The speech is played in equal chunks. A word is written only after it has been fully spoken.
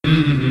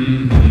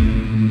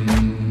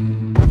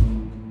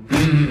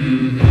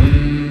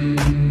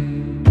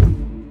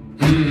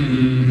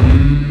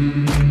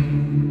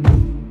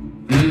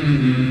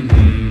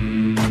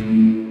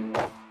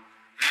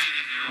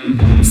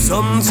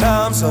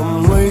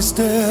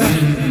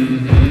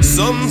wasted.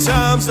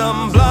 Sometimes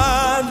I'm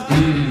blind.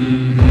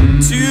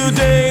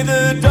 Today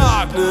the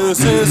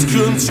darkness is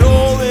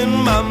controlling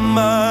my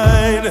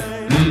mind.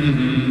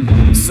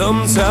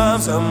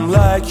 Sometimes I'm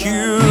like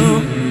you,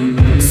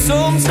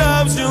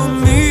 sometimes you're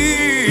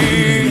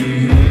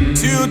me.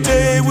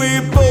 Today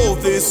we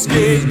both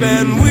escape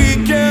and we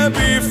can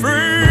be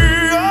free.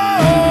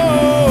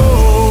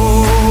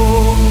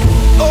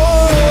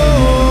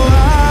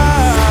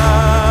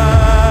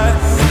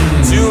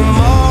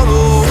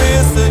 Tomorrow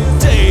is the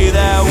day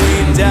that we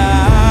die.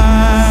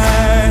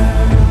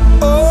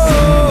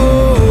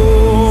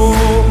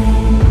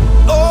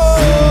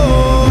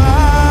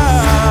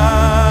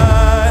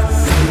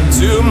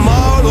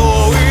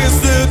 Tomorrow is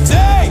the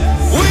day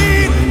we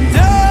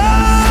die.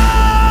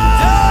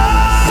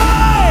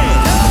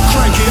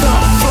 Crank it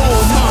up, blow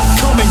 'em up,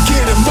 come and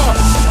get 'em up.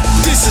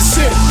 This is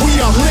it, we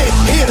are lit,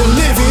 here to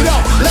live it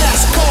up.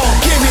 Last call,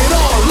 give it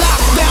all, lock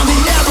down the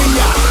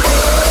area.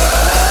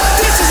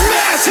 This is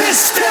mass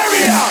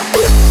hysteria.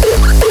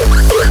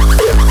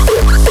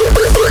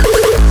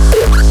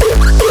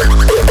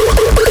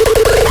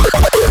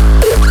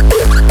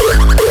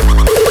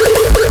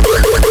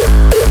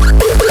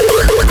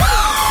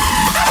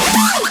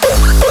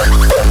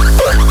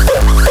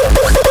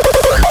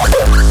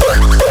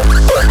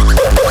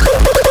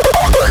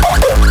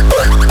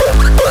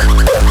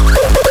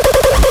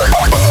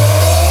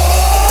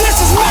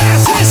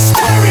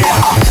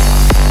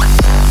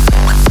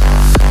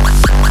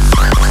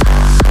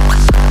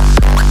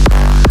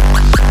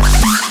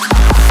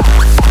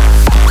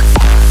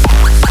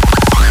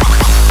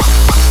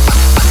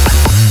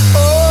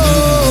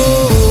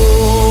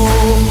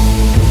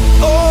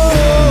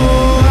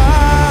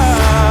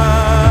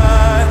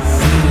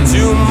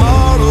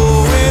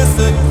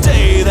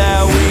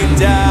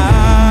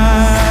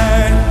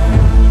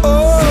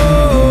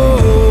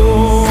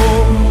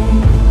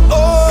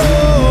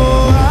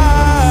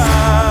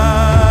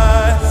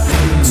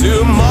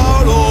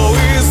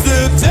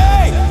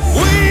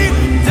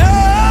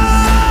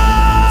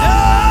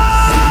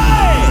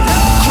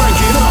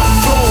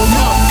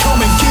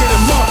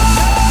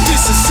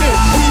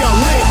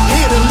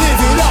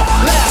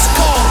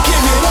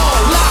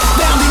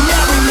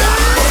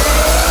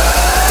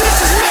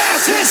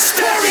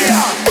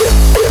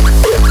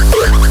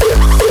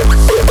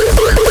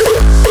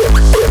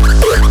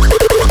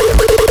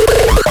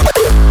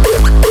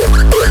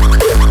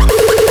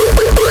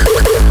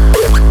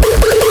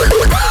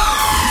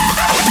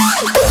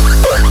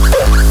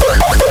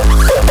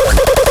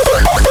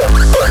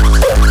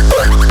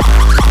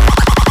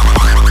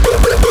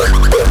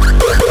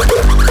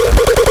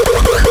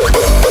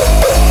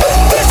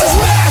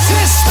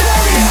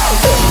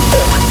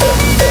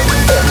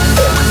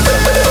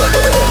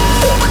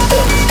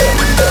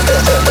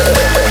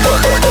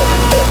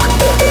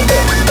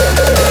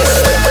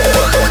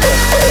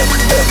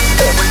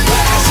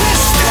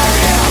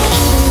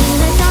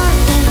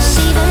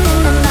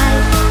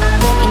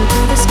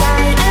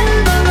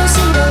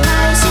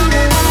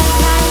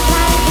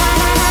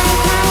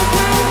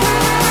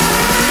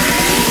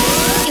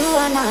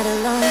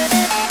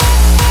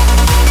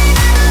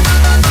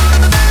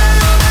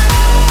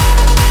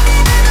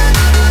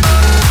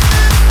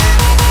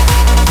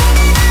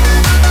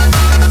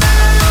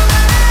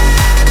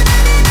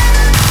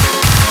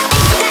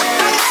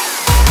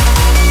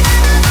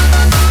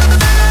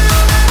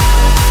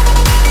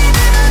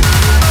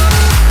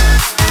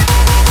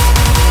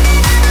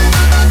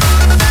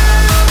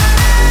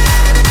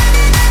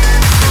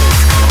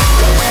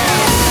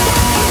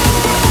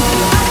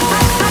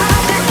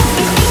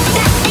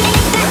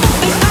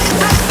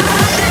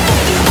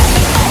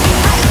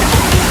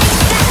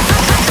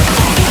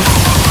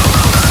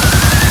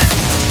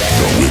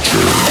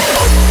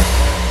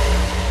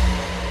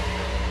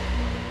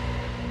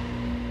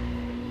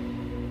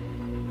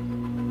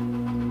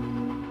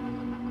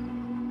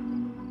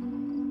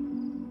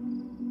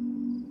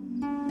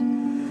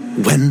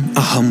 When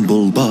a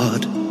humble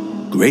bard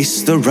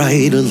graced the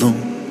ride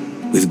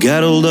alone with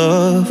Geralt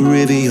of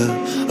Rivia,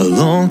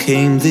 along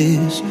came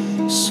this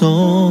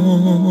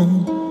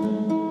song.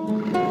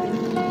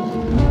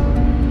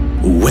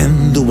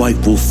 When the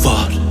white wolf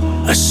fought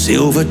a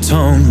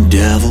silver-tongued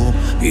devil,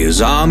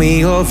 his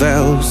army of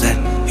elves at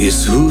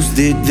his hooves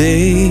did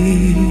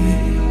they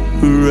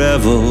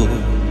revel.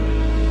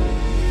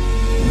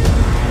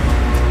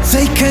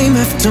 They came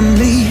after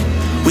me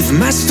with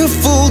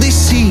masterful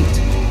deceit,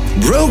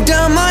 broke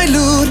down my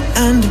lute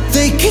and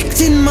they kicked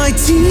in my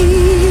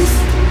teeth,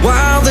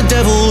 while the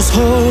devil's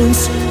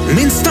horns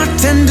minced our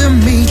tender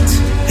meat,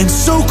 and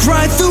so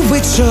cried the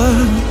witcher,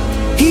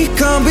 he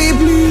can't be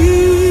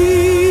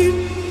bleed.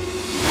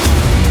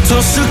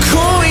 Toss a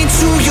coin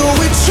to your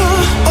witcher,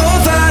 oh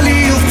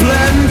valley of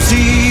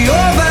plenty,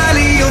 oh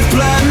valley of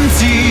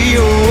plenty, oh.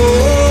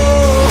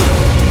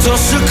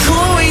 Toss a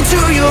coin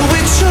to your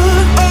witcher,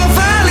 oh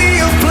valley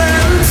of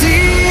plenty.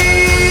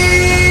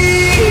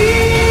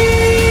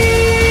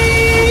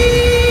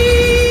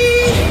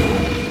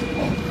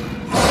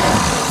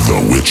 The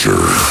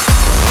Witcher.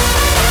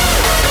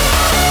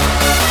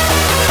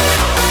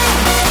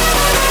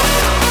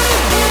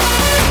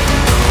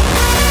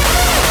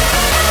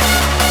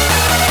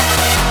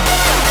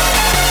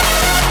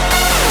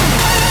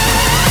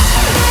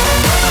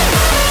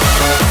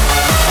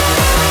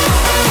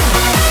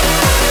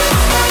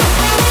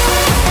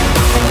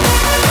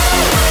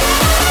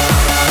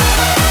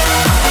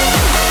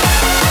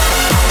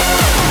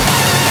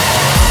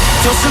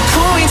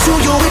 to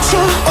your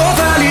witcher, oh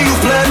valley of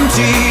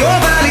plenty, oh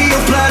valley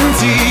of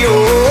plenty, oh.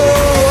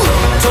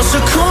 Toss a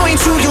coin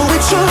to your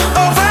witcher,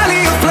 oh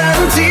valley of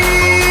plenty.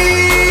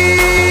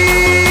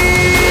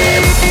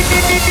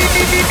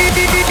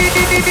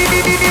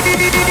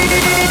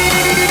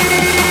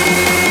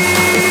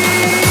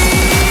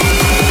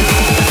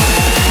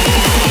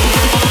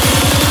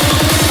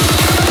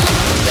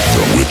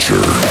 The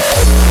Witcher.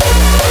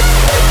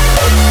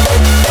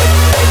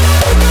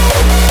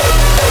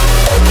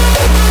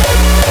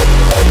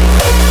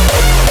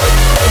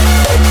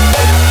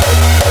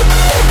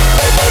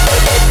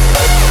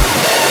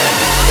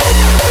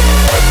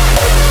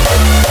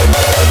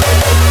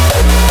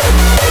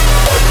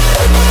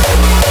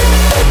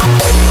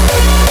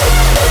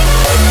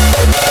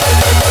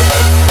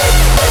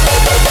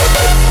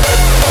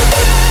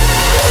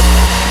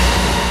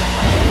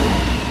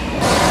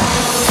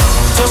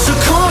 Toss a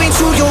coin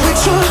to your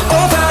witcher,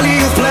 oh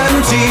valley of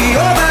plenty,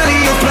 oh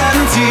valley of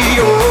plenty,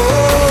 oh.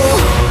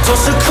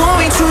 Toss a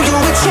coin to your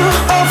witcher,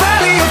 oh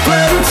valley of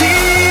plenty.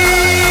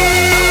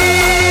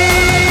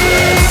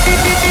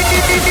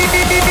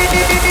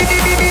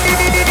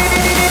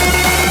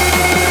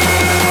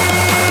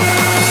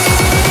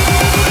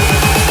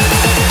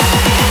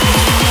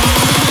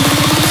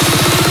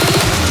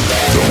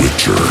 The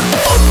Witcher.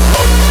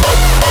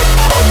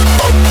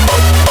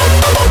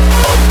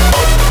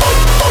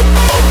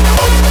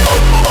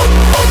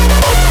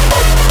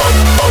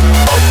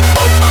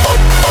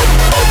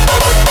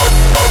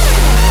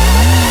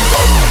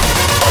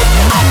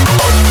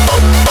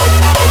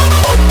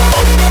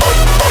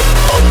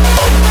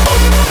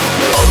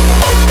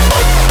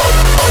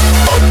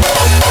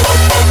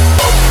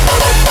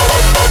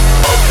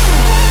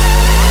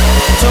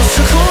 Toss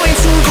a coin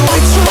to your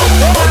witcher,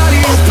 oh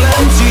valley of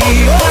plenty,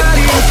 oh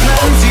valley of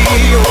plenty,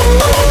 oh.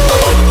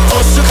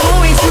 Toss a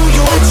coin to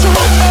your witcher,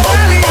 oh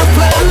valley of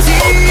plenty.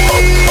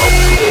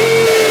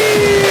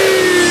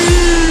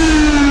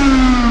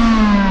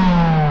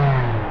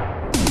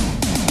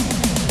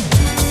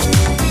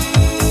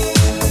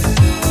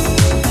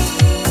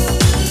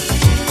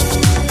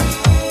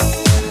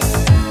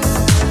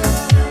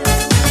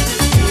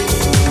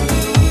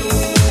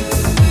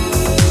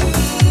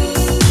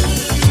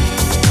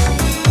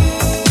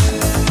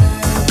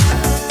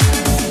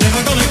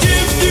 Never gonna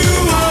give you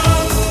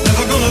up,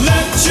 never gonna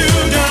let you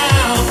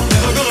down,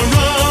 never gonna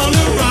run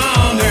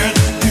around and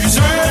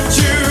desert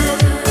you,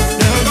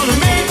 never gonna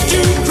make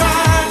you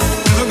cry,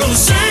 never gonna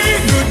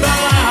say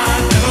goodbye,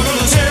 never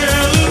gonna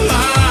tell a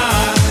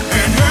lie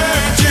and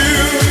hurt you.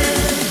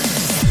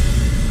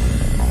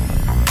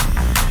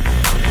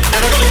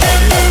 Never gonna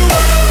give you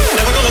up,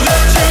 never gonna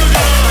let you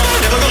down,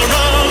 never gonna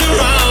run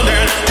around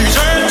and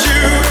desert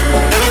you,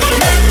 never gonna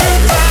make you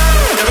cry,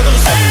 never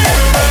gonna say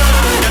goodbye,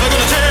 never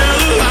gonna tell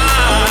a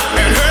lie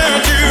and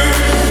hurt you.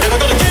 Never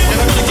gonna give,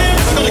 never gonna give,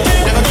 never gonna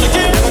give, never gonna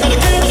give, never gonna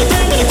give,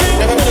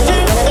 never gonna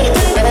give, never gonna give, never gonna give, never gonna give, never gonna give.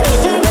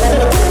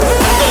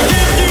 Never gonna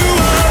give you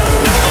up,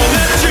 never gonna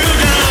let you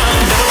down,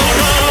 never gonna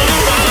run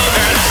around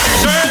and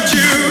desert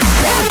you.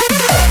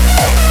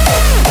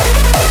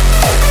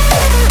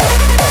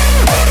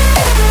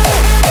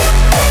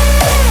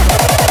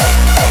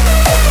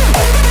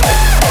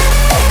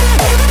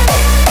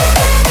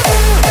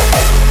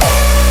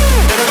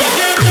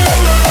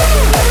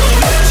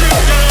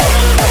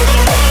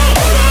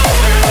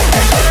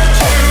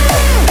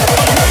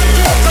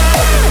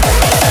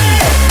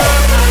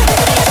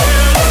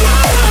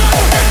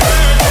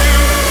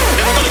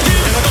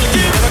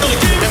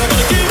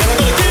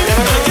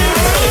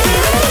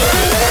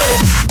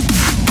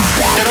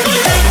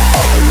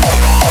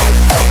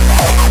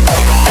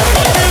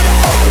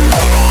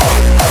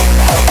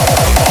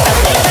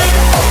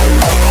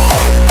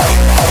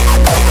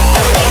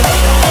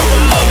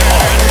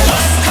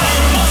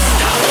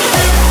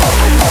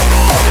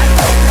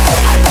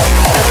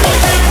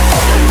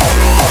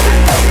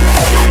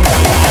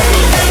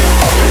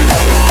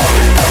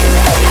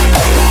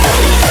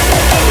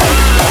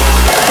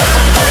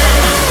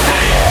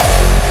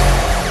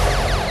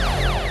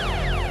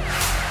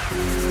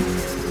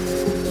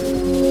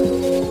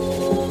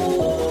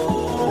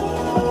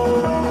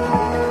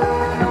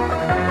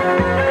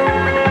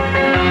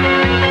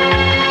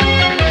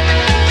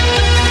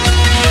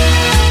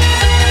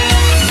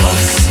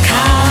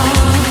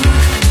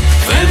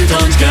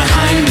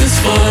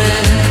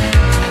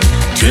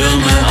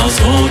 Türme aus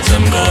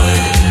rotem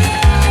Gold,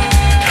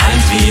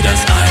 kalt wie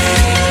das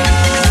Eis.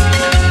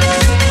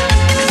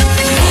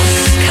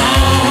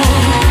 Moskau,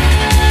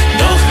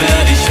 doch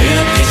wer dich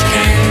wirklich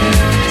kennt,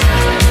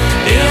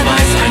 der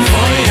weiß, ein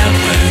Feuer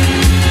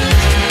brennt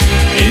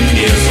in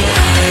dir so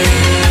heiß.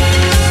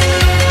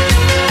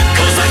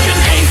 Kosaken,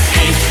 hey,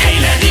 hey, hey,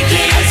 leer die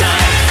Gläser.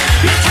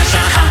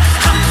 Natascha, ha,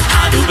 ha,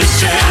 ha, du bist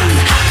schön.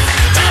 Ha,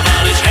 da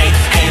war ich, hey,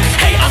 hey,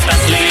 hey, auf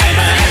das Leben.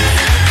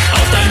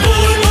 Auf dein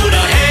Wohl,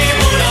 Bruder, hey,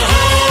 Bruder,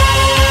 ho.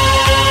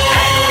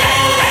 Hey,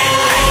 hey, hey,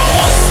 hey.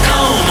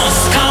 Moskau,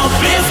 Moskau,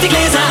 wirf die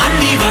Gläser an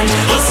die Wand.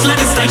 Russland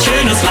ist ein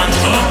schönes Land.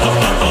 Ho, ho,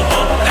 ho, ho,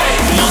 ho. Hey.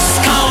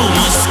 Moskau,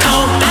 Moskau,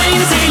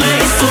 deine Seele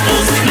ist so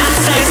groß.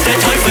 Nachts ist der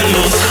Teufel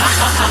los. Ha,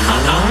 ha, ha.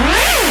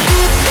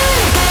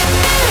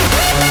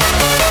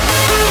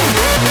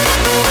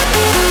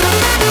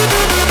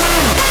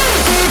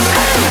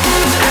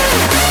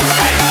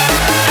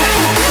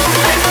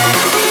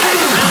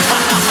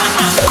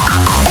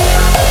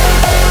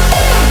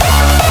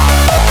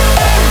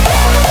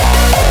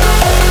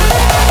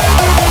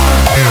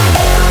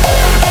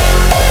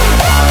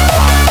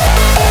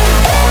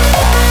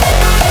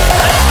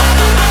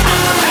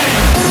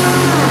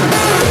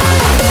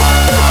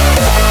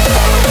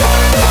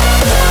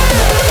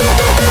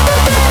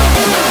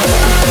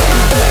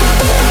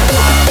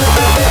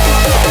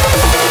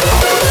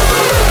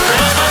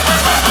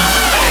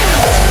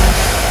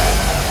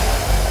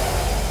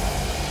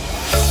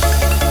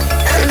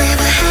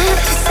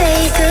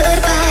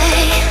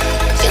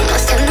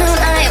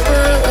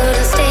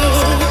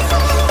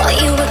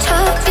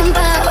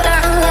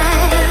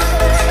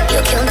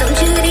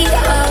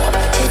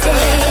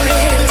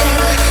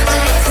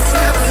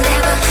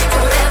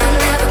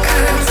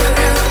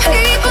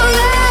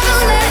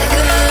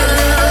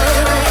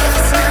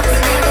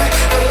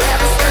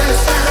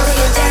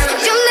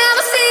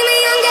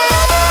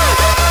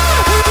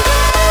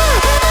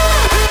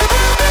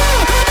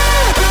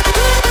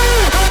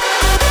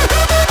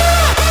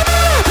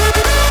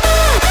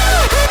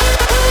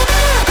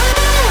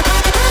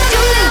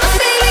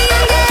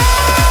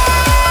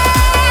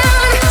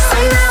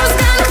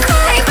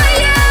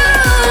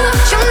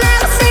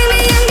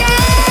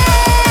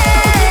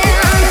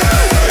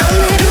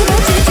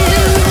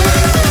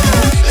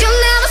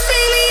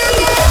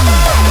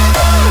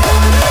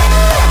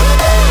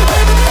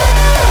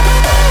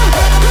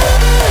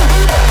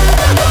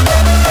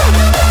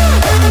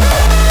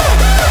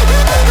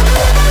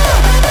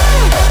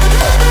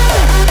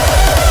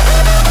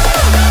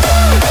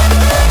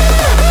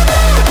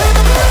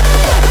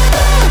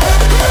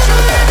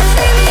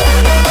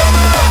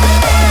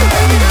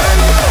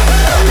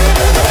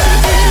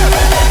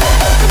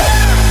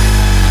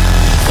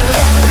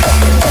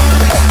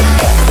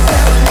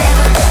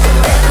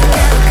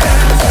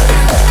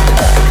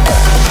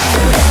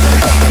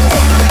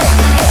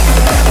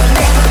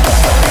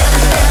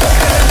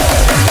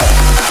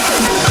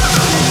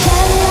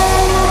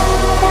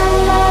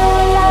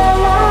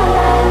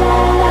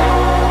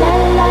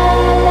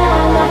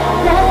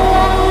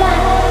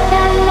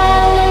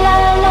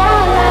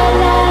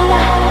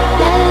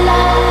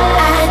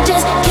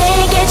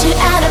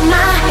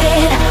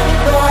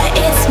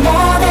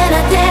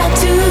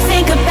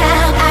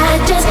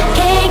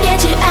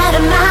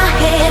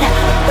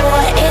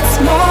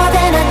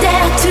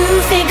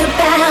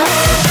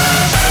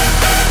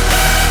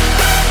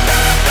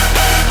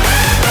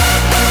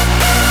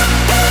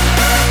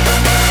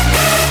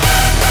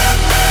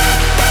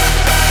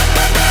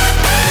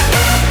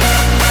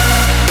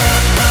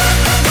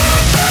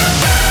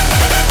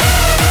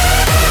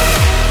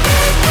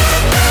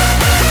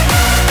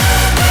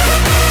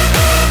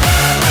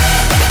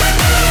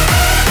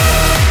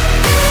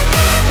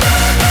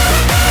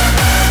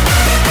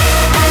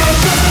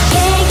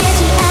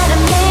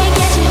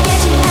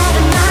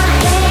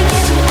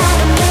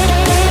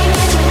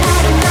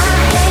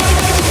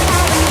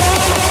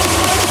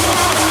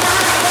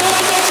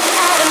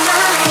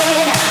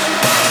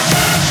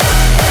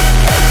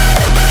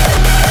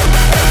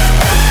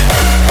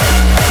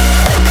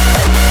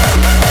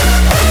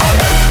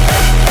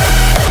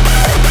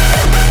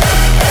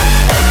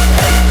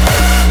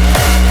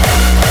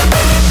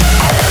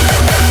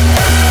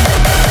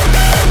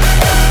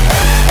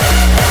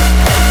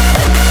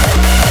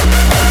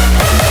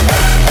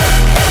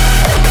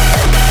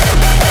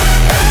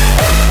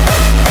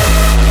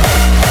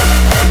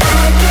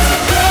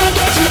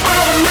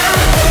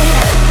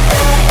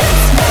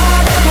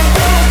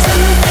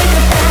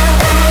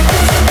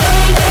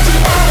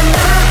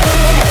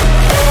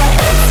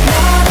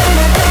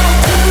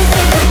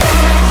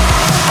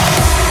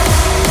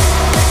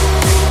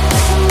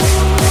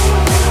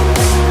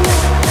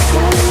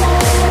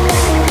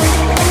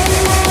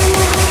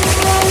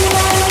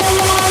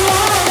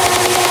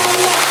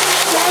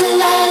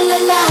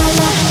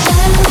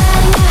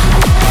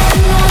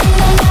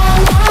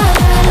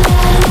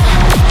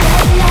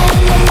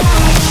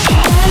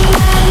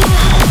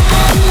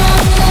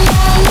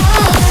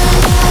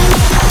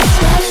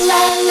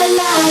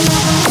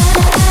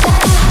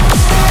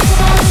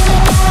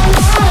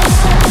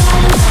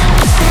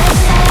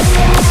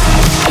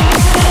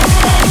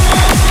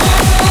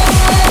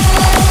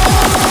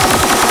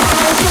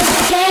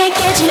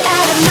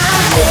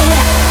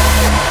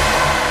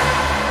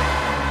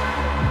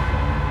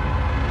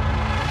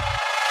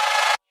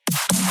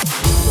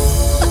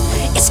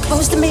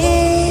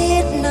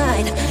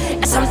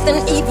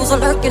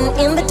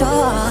 in the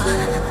dark,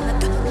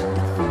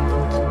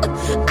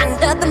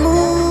 under the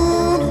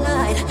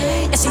moonlight.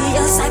 You see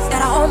a sight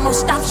that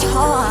almost stops your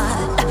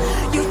heart.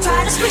 You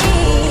try to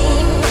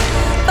scream,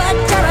 but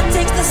terror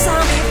takes the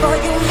sound before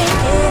you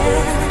make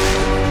it.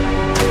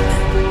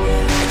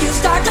 You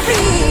start to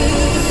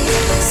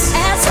freeze,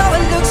 and so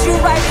it looks you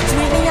right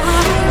between the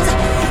eyes.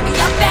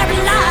 You're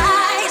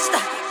paralyzed,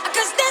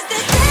 'cause this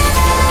is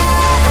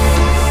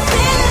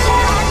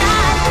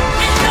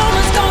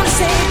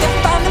save you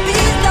from the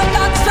beast of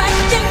God's strike.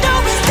 You know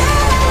it's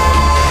dead.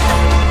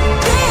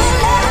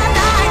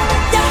 Night.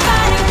 You're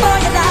fighting for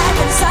your life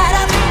inside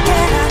of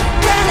get up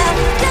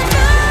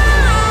tonight.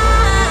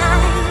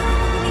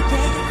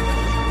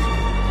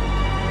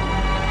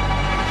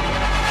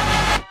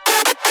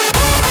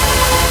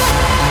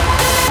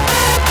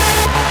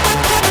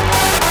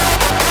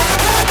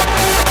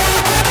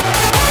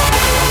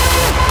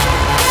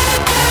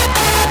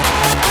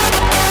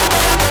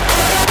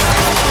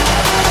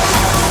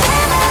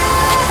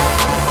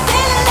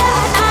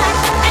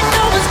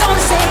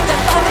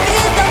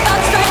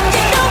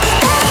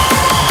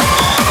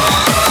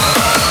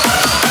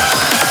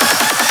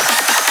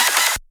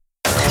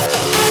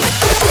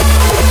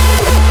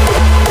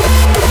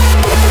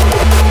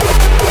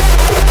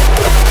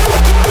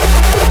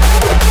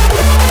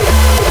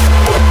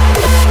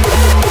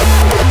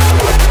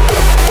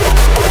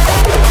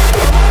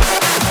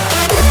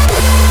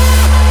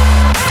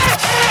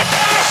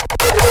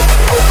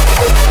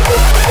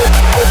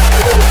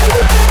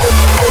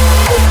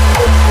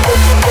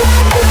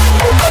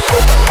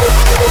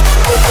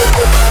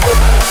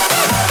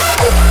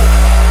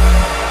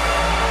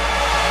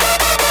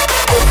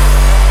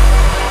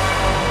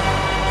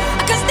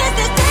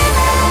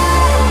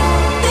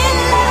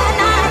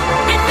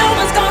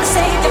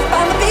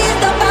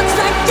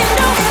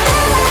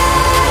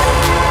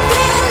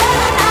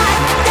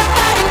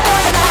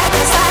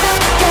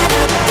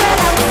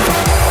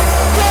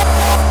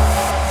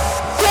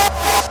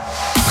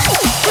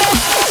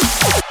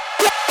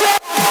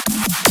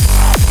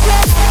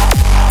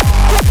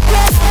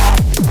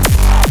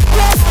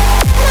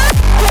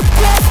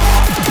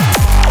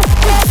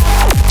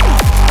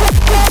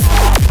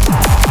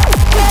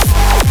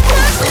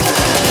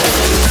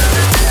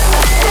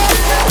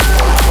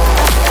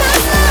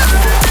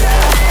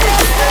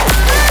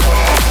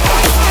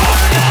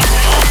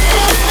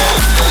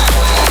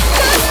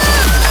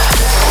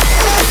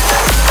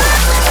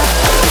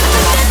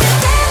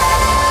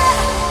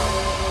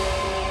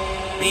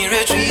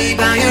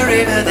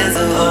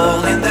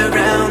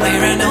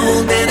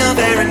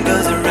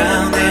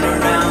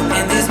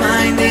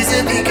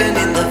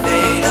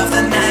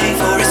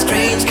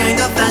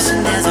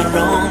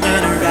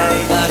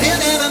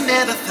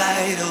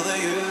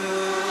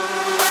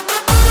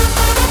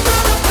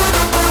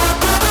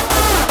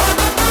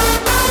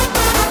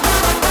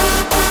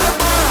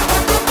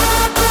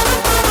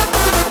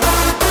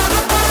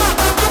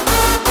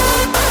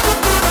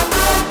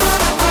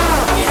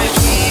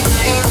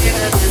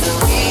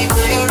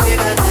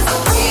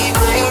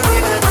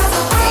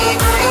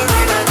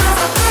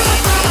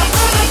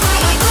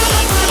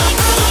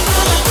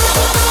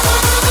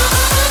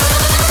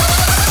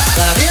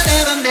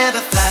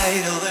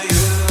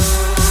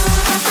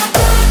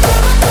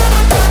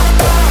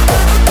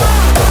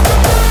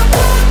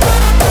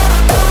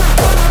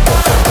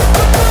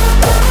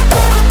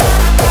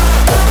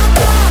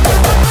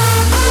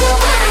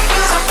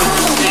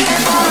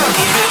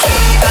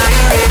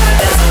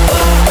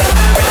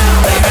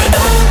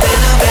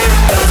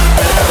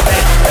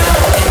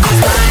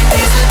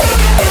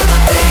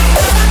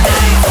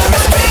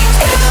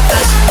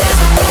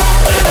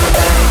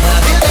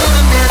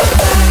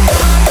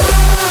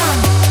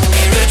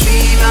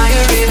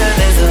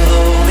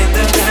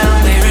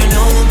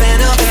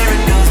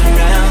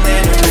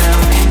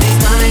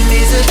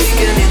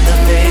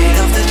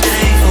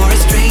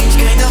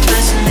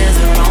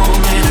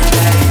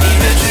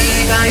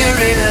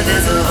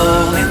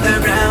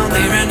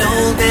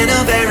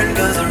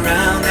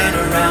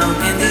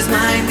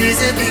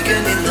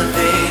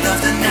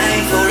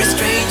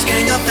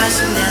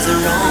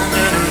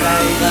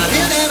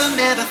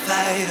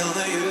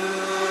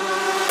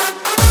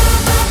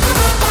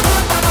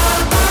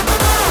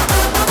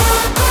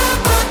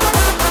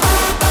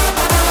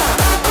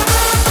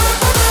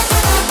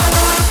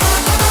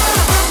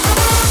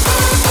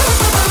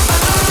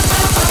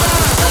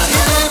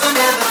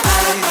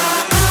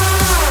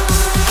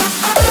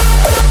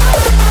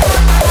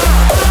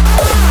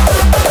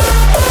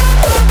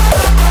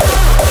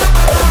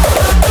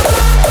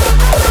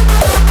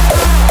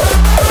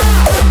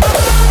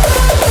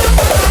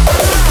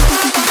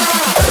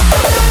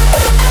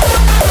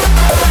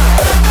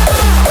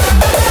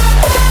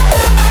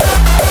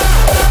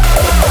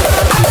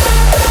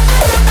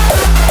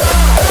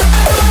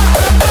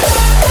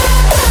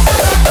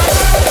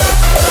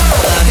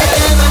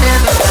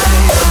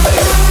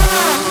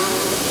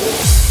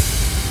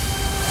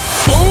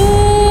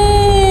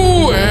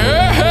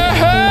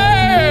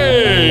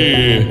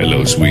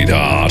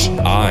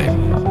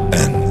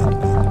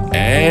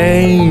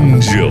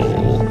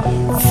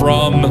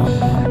 from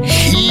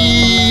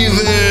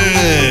Heathen.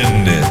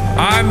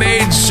 I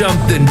made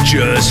something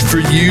just for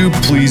you.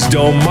 Please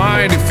don't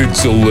mind if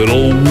it's a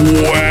little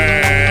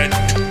wet.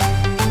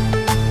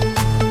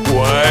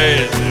 Why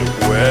is it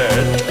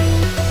wet?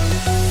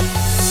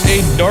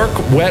 A dark,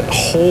 wet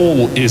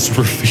hole is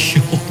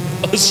revealed.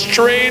 A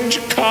strange,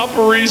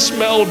 coppery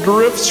smell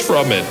drifts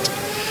from it.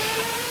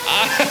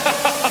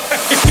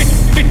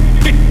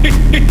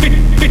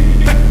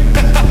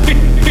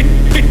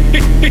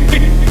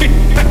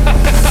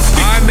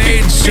 I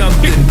made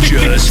something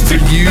just for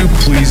you.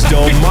 Please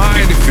don't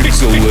mind if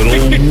it's a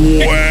little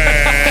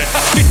wet.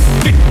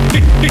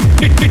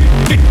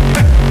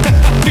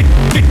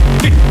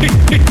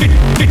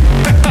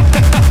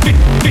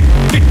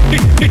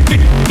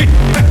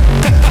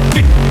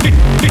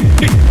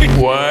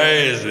 Why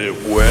is it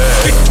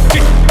wet?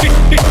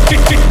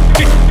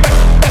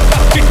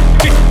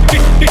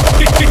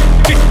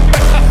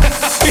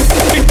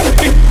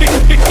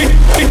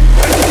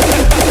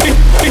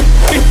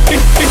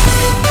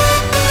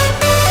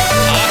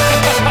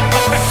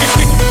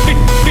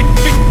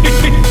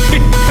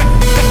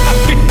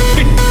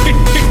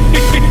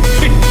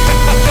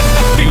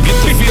 You get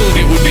the feeling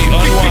it would be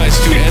unwise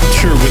to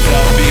enter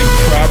without being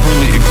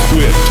properly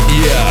equipped.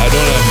 Yeah, I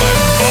don't have my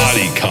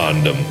body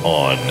condom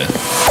on.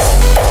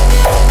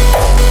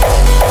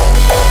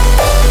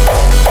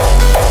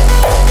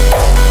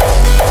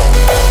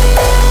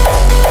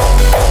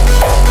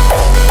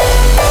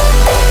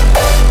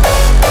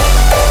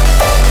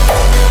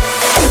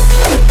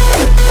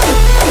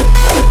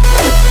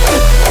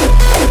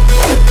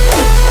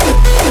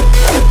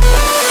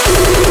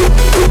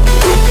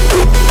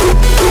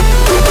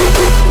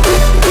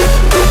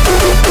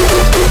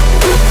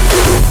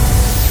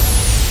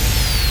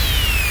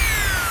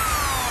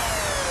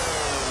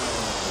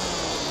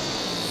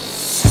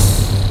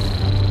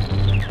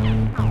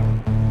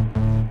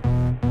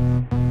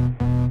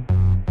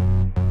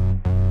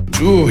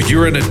 Ooh,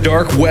 you're in a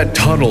dark, wet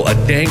tunnel. A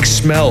dank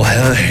smell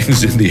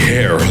hangs in the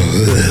air.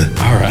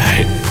 All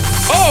right.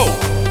 Oh!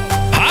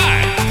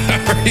 Hi!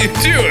 How are you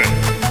doing?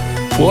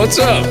 What's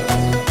up?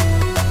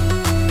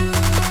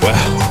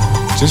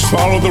 Well, just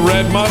follow the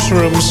red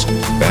mushrooms.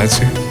 That's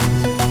it.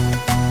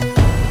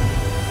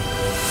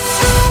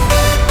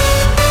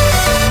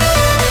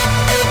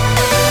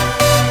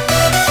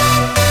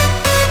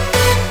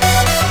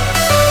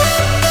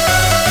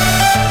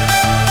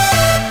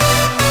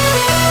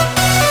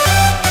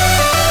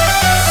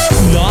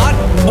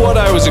 What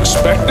I was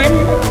expecting?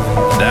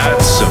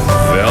 That's some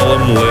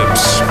vellum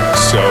lips.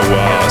 So,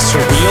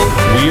 surreal,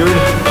 weird,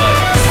 but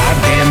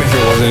goddamn if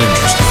it wasn't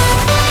interesting.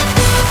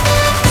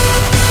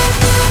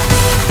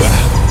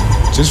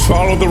 Well, just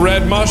follow the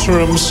red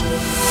mushrooms.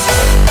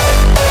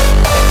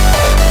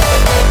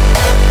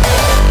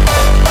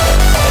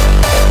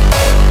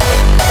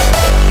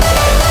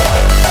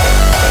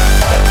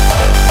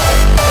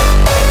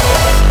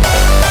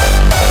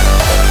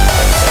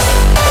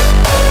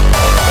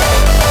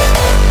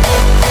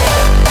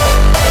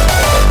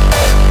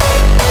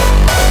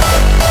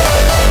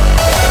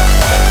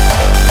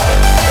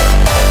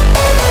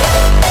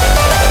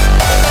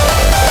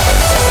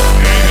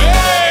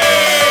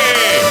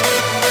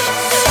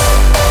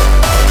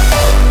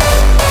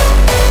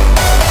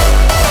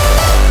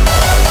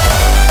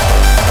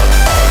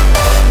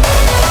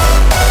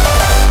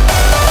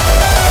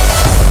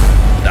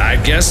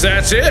 Guess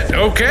that's it.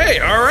 Okay,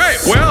 all right.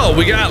 Well,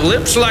 we got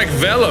lips like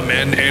vellum,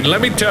 and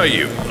let me tell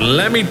you,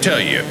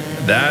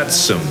 that's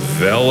some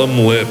vellum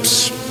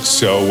lips.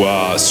 So,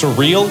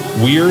 surreal,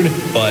 weird,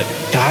 but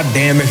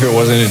goddamn if it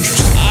wasn't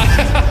interesting.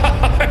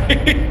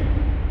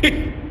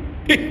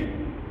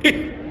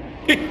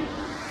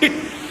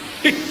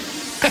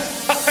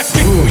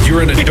 Ooh,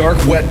 you're in a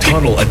dark, wet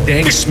tunnel. A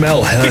dank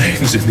smell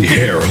hangs in the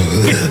air.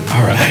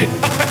 All right.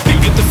 You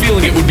get the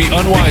feeling it would be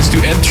unwise to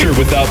enter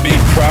without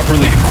being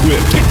properly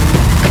equipped.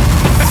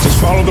 Just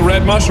follow the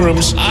red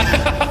mushrooms.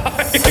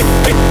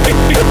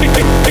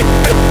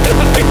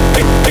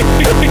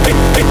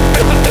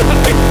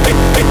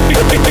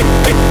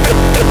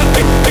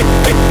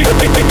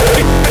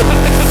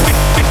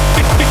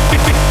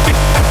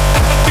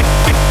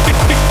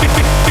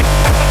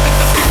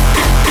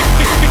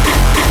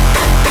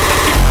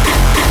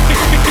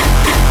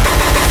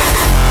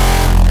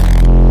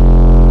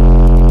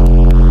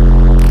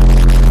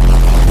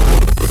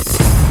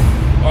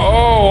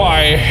 Oh,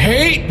 I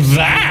hate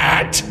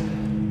that!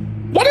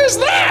 What is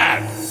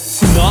that?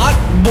 Not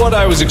what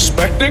I was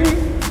expecting?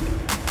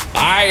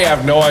 I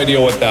have no idea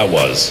what that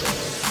was.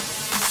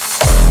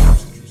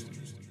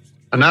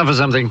 And now for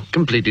something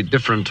completely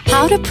different.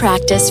 How to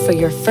practice for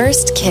your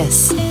first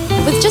kiss.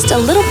 With just a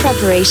little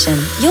preparation,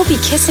 you'll be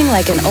kissing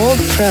like an old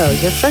pro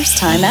your first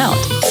time out.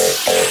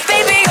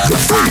 Baby, the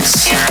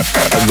face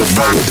and the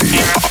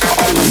melody.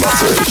 I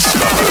love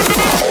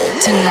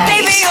it. Tonight.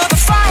 Baby, you're the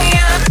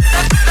fire.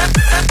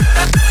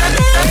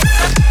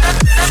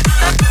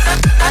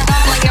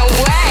 I'm like, no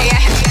way.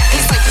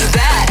 He's like, you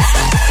bet.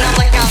 And I'm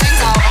like, no,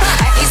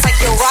 he's like,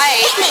 you're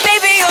right.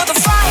 Baby, you're the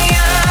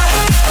fire.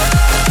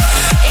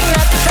 Ain't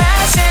nothing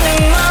fast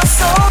anymore.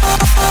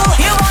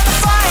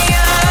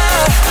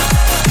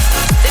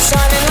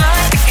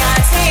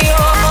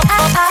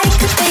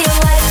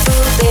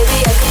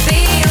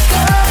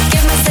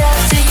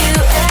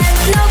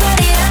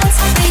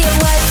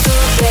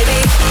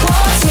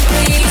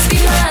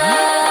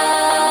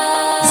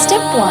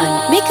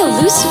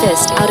 a loose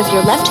fist out of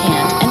your left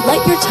hand and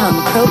let your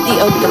tongue probe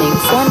the opening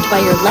formed by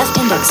your left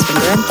index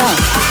finger and thumb.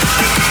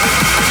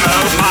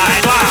 Oh my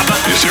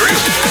God! You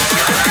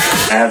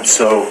serious?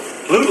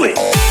 Absolutely.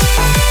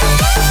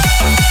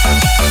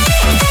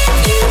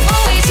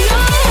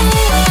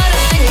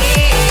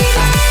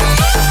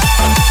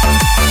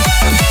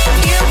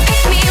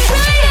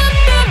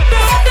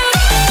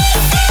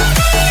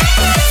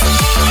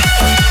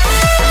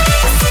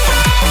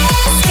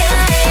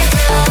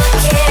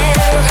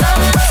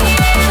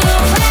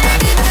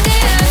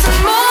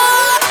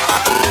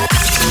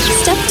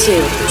 Step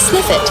 2.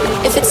 Sniff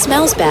it. If it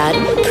smells bad,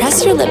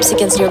 press your lips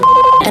against your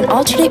and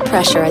alternate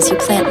pressure as you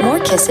plant more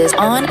kisses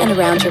on and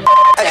around your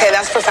Okay,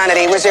 that's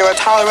profanity. We're zero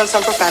tolerance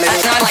on profanity.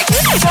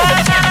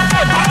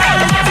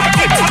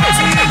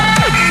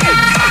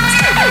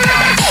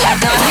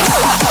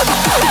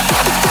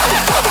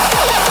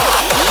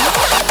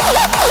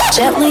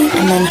 Gently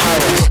and then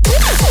harder.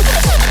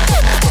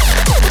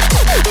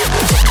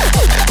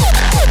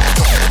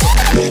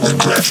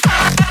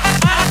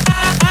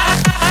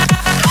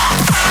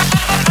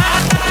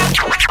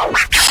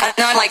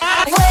 I'm like,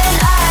 When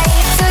I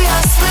feel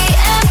your sweet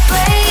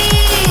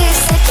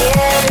embrace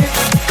again,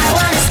 I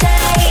wanna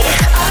stay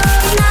all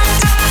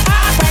night.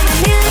 When the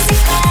music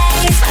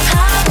plays, my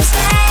heart will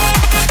stay.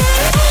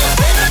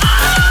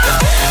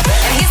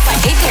 and he's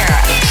like, hey there.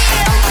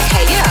 I'm like,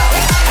 hey yo.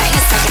 And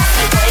he's like,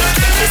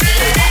 can't you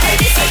see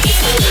that? It's like,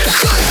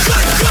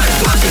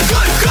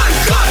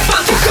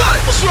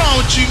 What's wrong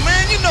with you,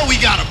 man? You know we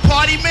got a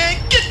party, man.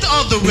 Get the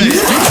other end.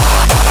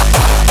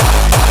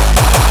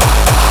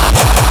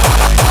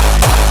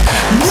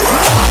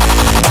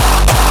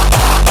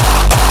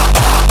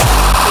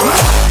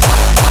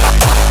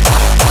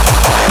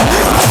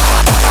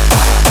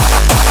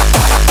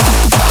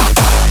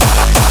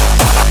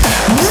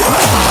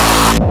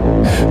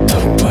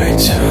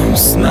 Пойдем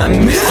с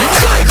нами.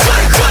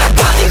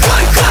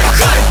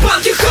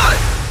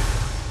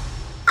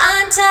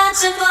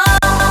 Untouchable,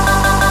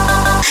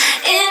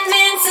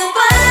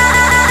 invincible.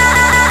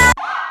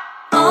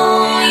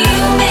 Oh,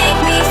 you make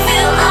me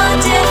feel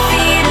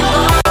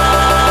undefeatable.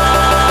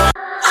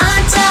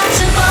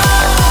 Untouchable,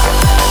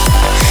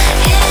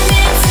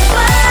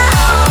 invincible.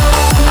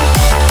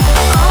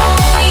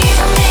 Oh, you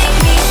make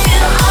me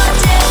feel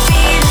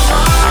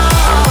undefeatable.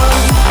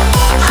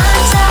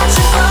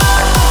 Untouchable,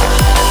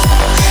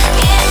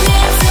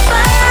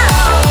 invincible.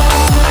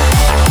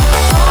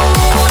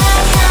 Oh, I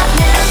have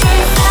never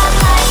felt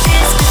like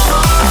this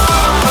before.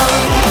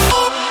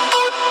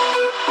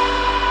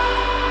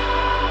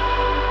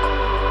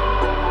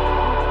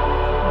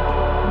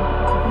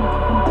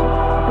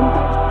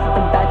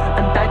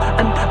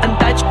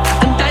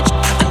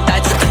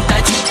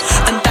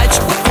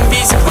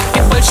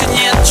 И больше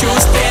нет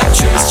чувств,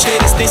 прячусь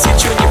через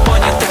тысячу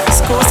непонятых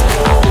искусств.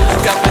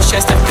 Капля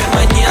счастья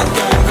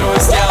перманентную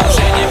грусть. Я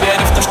уже не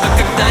верю в то, что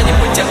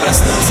когда-нибудь я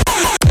проснусь.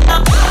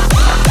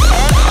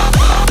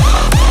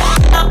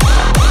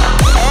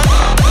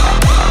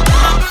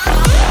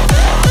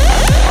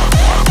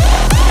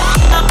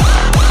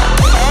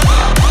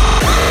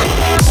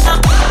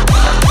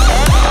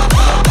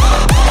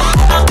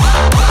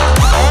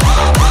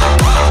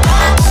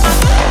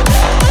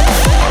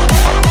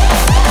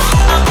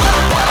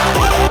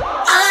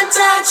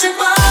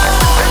 Untouchable,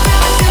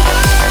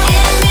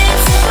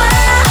 invincible.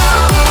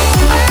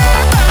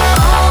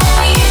 Oh,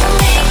 you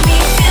make me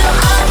feel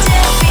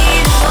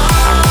undefeatable.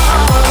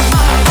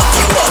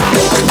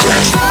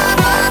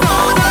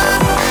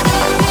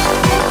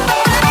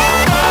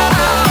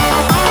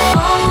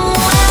 Oh,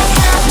 I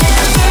have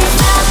never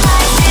felt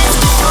like this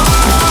before.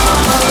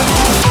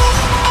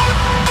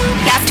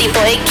 nasty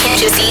boy,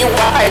 can't you see?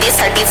 What are these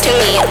heartbeats to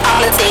me? On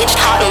the stage,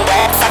 hot and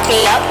wet, suck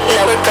me up,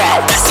 no regret.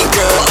 Nasty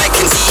girl, I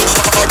can see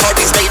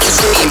heartbeats made you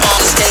scream. On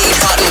the stage,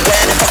 hot and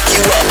wet, fuck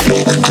you up, no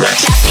regret.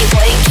 Nasty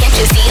boy, can't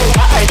you see?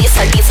 What are these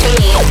heartbeats to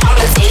me? On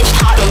the stage,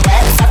 hot and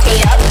wet, suck me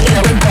up,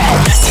 no regret.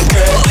 Nasty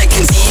girl, I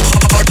can see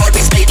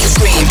heartbeats made you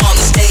scream. On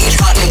the stage,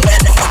 hot and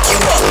wet, fuck you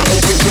up, no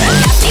regret.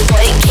 Nasty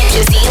boy, can't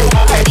you see?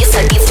 What are these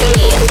heartbeats to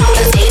me? On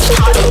the stage,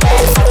 hot and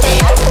wet, suck me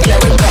up, no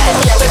regret,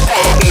 no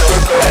regret, no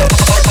regret.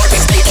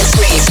 Heartbeats made you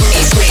scream,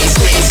 scream, scream,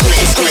 scream,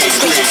 scream, scream,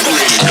 scream,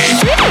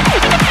 scream.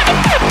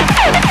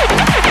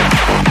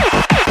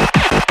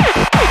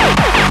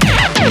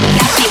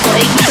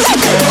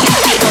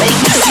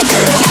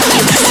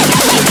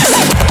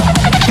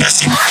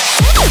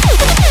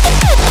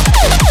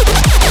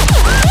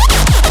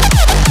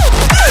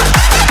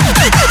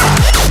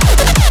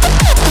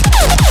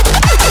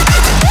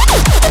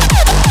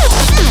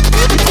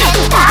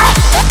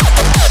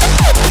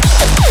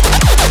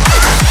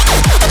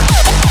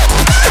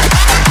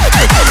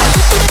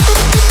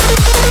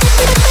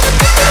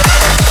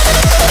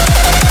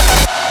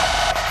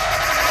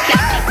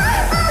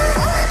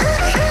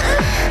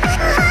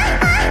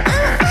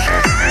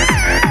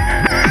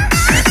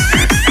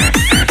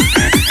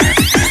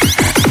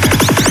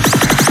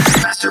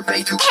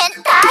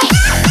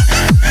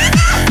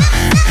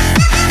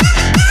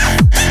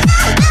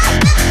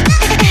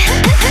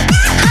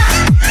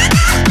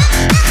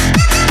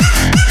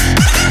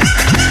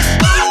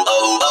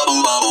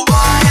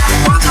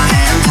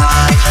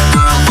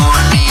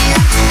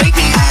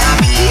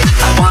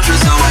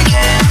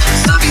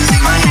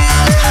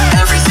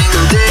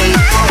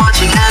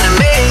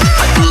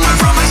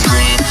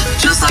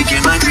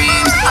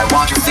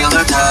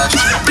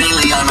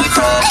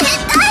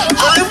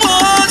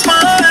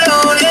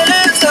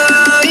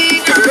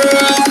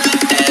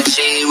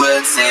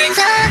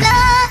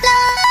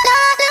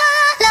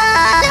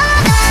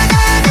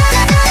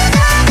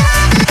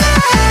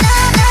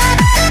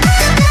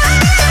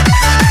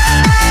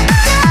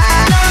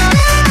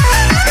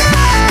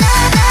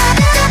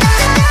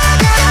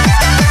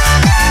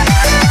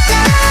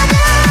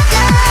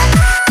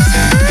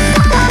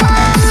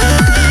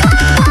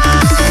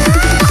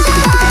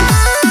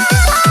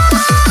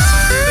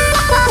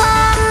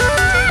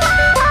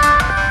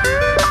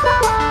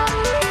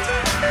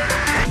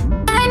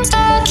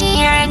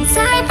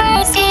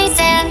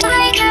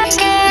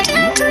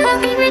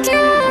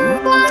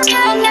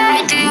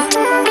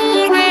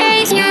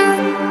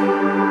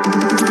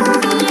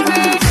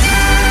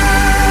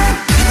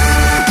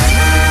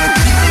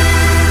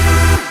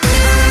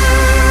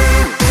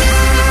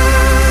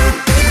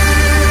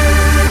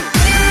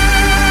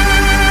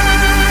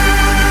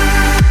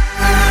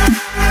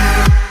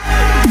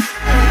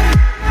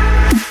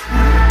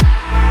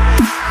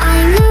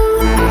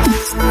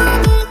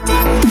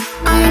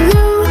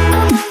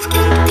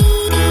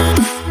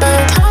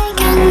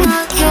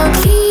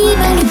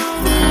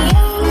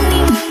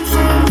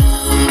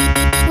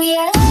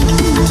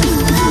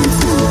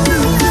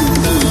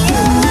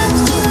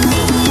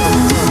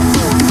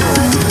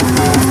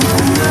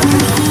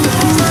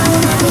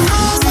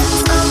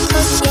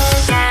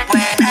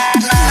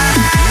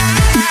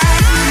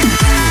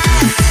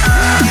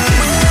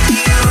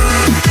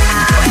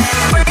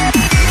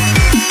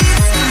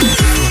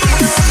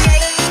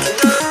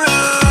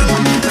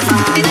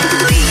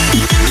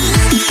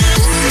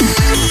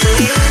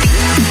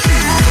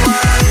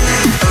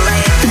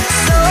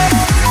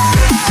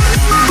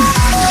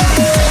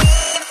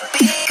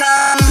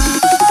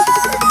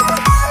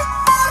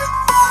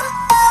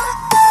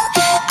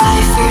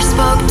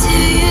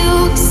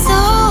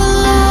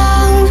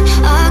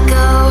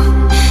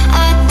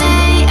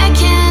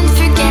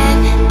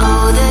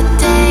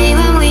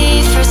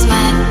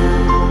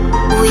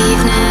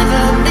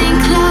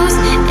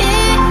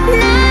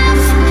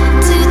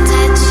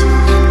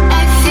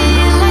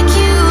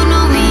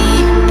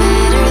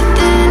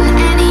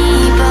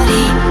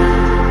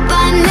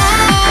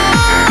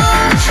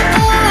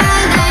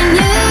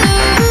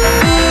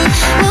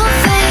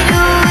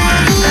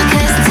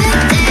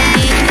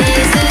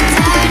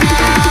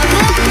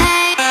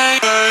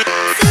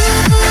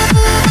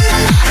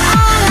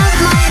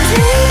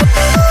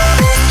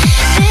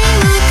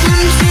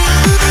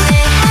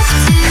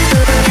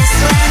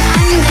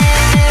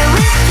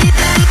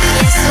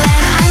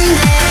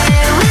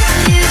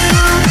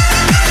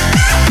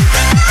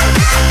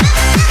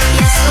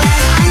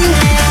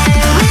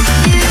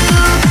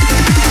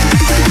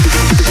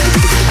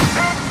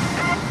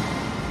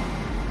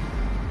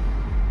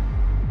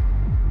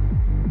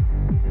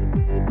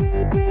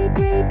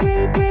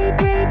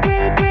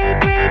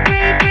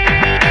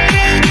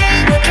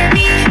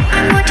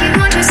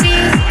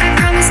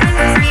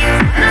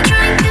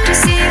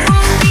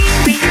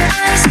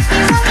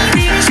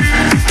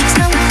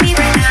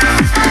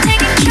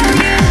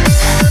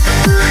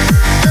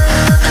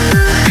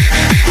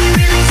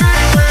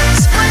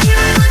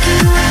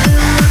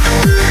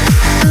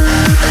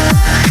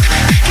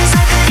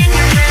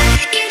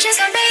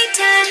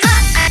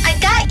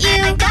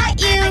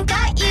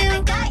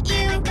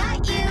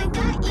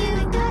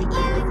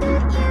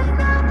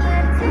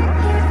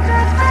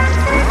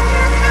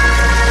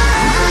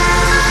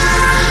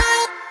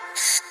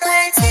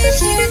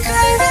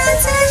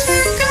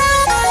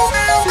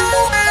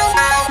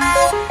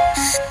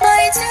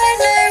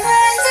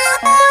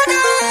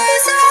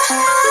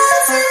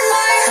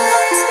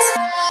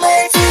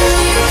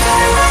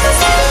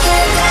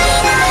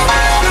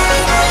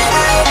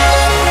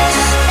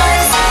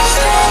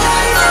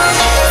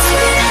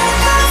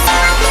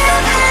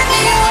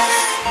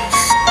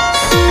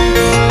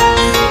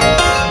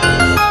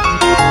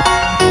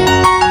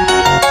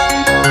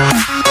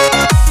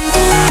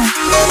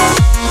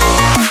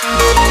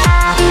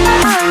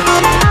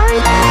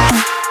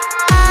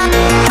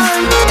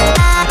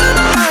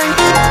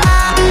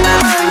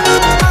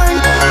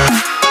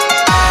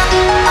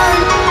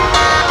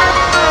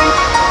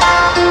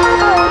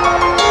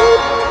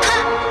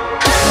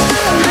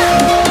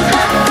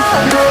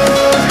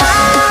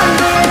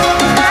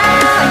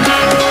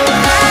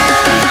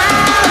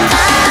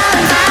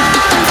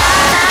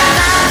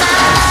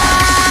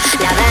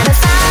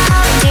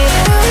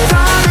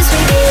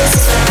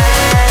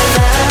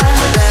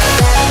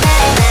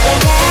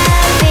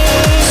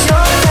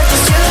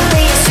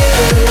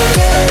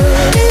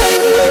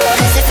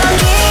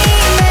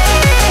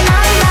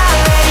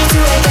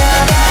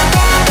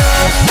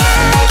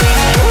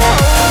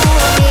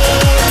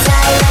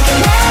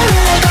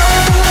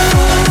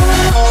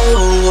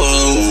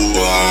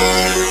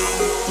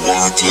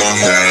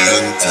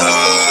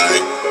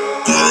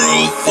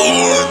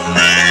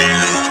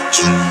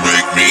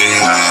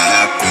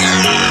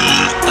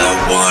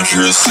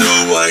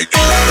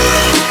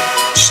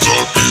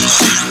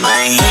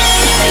 my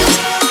head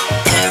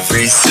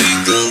every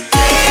single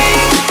day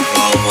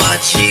while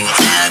watching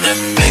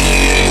anime.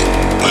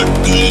 I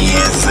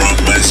glare from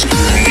my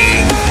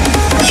screen,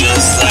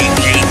 just like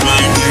in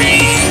my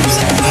dreams.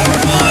 I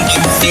want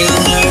to feel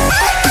like.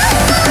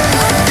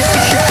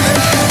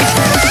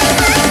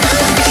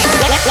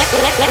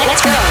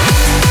 Let's go.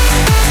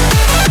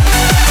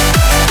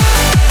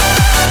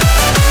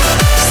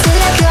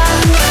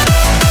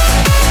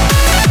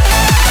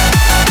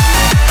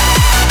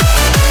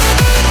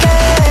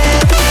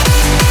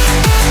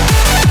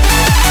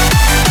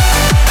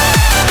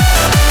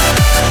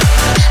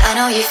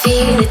 You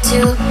feel it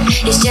too.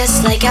 It's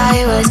just like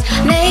I was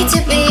made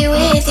to be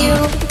with you.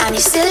 I'm your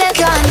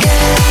silicone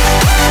girl.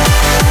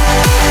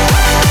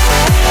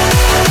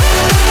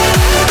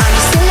 I'm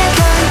your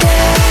silicone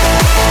girl.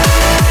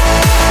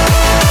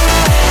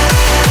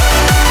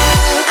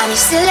 I'm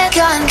your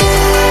silicone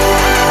girl.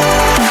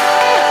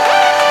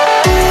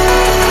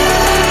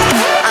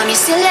 I'm your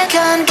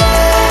silicone girl.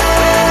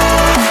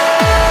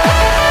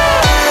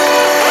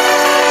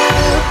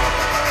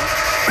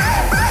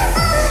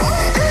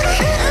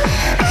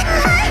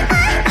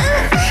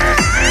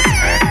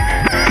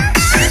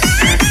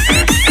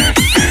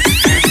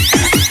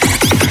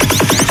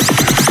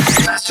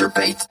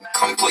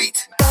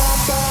 Complete.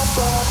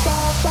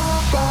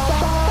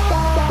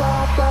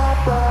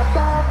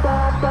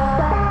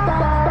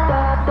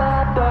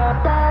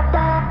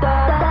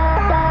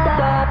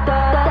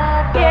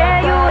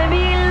 Yeah, you and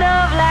me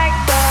love like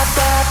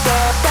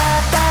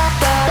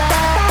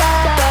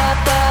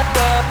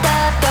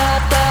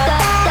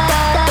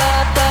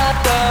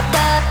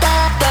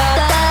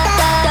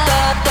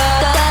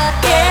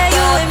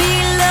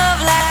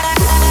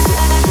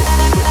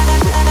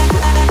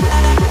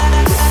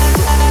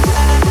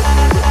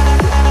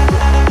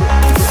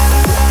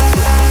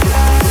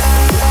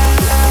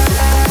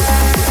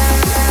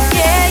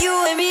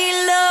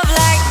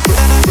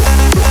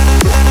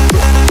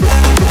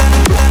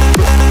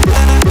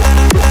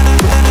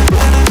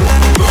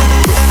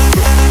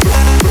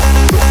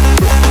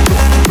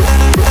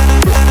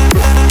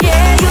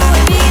yeah, you and me love like yeah, you and me love like yeah, you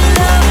and me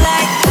love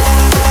like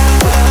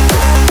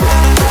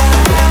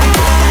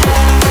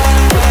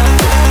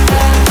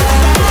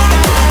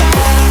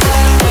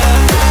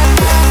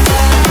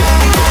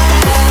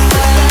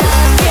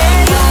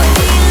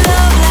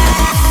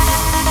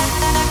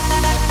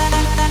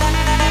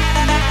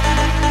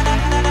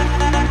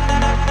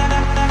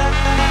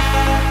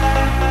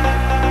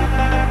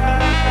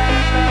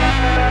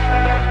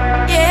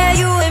yeah,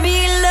 you and me love like yeah, you and me love like you and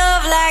me love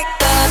like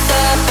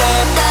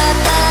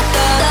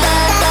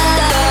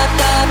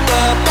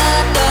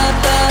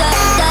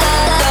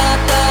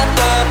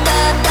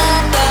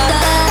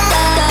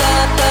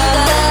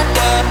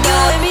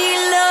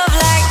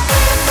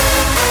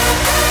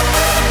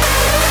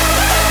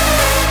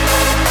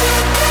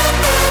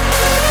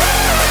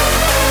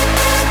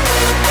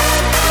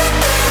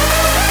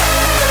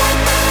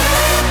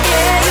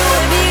yeah, you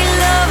and me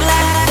love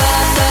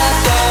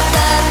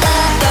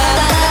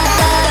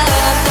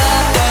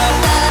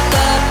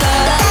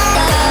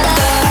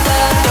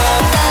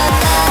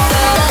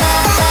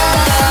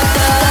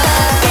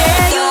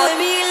yeah, you and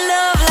me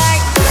love like you and me love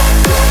like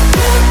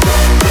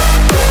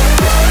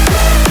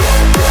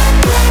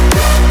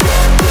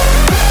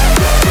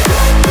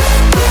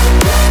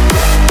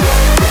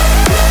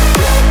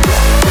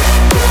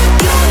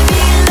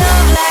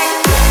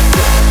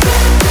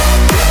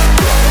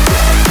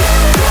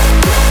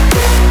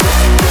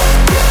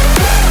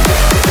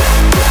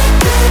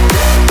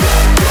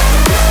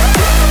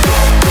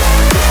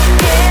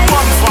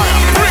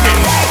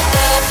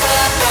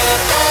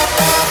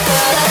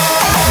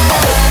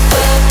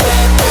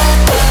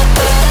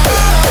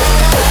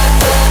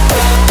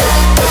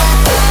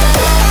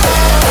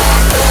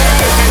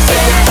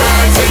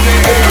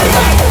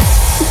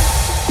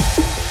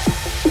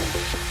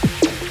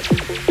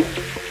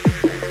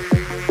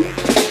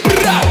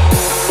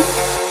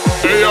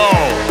Hey yo,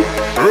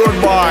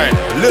 rude boy,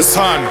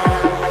 listen.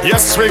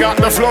 Yes, we got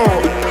the flow.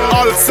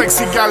 All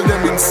sexy gal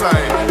them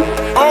inside.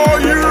 Are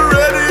you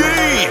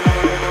ready?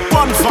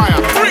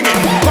 Bonfire, bring it.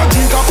 Go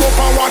drink a cup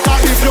of water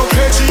if you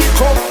KG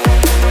cup.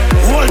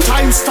 Old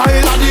time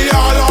style of the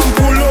all and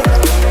pull up.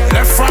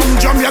 Left from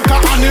Jamaica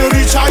and you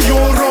reach a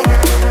Europe.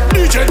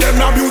 DJ them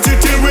na beauty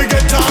till we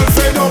get all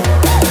fed up.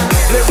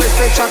 Lyrics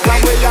for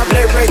chocolate, we have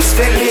lyrics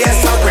for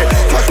lace away.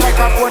 Touch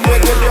microphone, we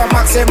give you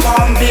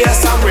maximum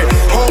bass away.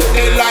 Hold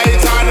the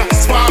light and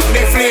spark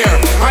the flare,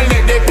 and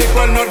let the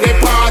people know the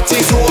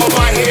party's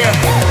over here.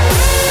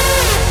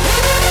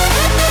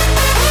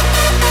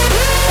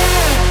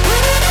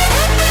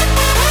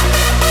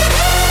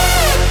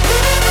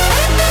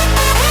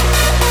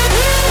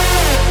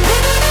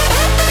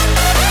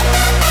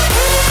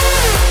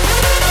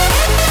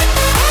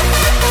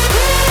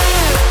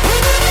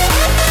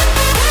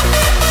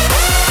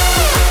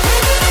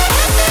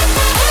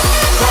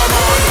 Come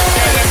on,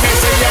 let me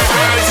see your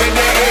hands in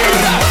the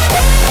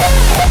air.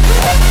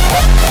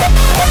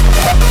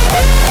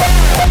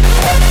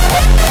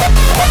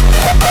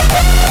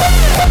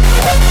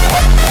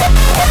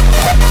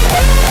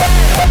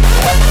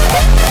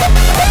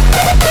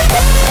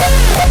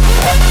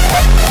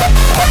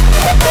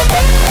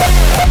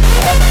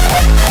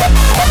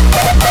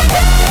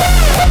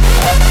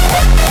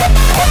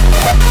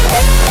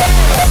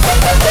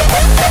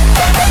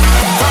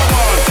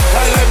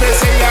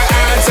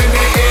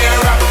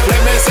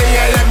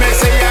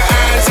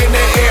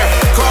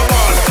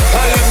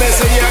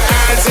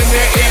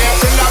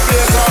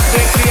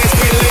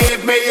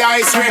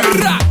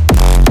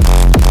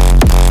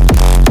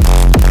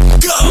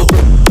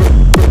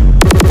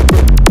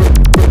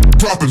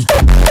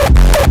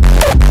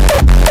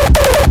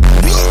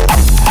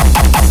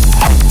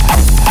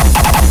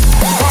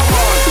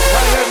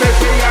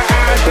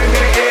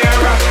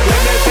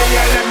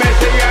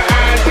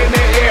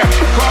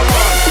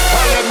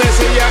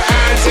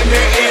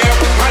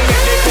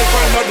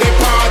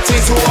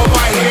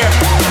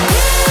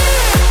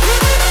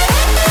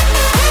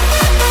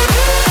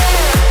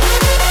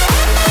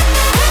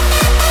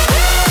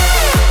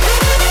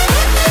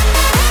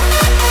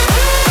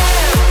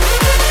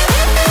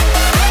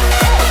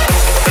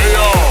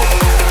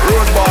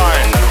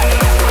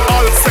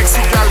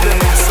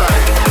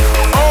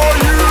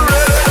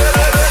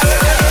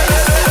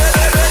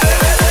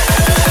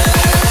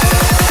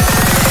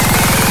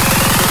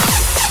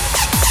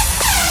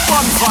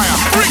 fire.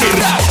 Bring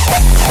it up.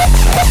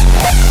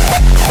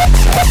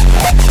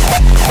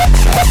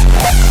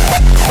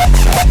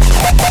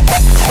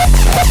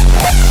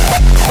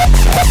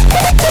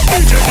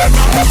 DJ them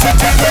a beat it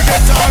till we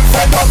get all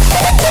fed up.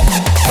 Come on, and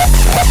let me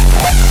see your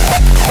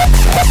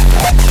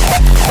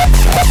hands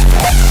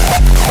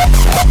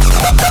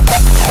again.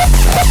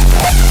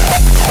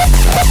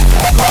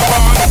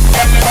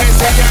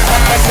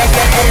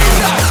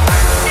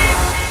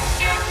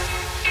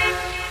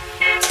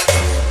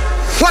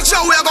 Watch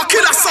out, we are gonna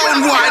kill a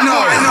sound boy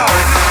now.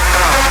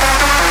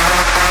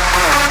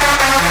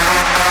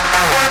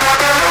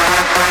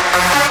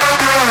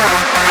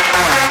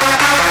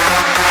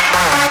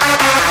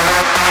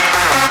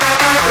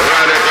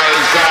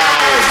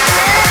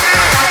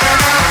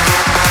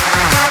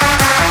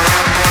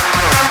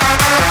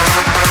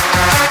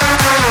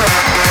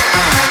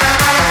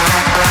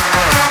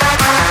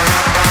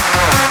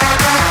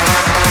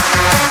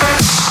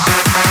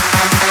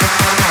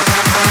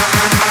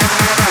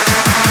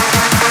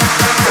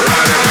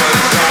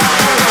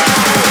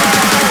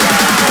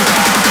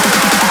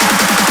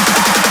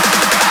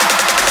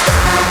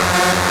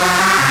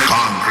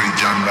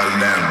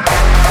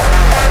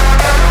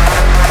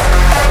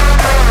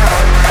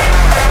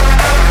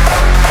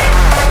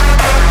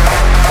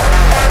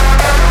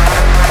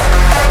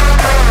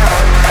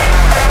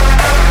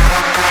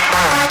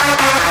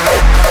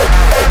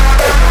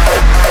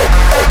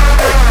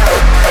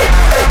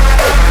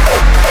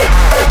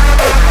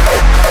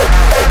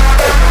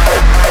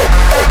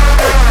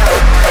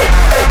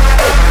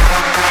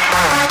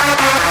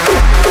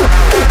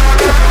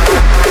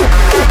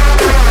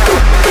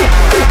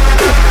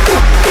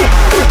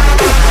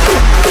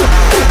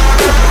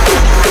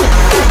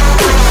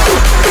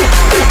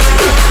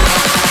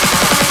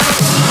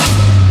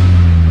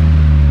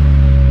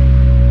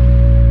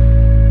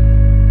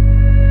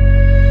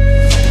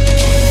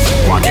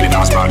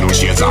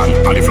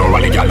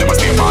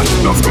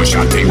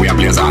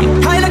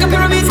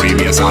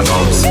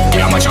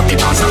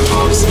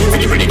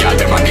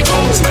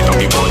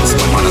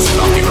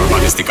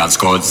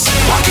 Scots.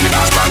 Walking the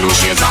dance, brand new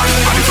shades on.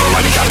 And the floor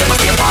while the girl them a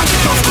stay on.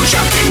 Love good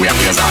champagne, we are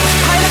players on.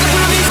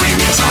 Free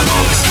meals and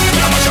loves.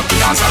 We are mash up the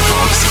dance and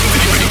clubs.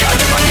 Pretty girl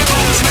them on the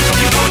toes. Light up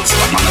the butts.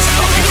 But man I say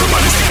love people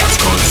ballistic as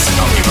Scots.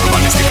 Love people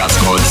ballistic as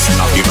Scots.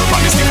 Love people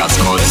ballistic as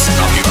Scots.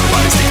 Love people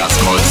ballistic as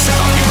Scots.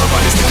 Love people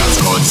ballistic as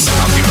Scots.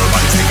 Love people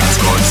ballistic as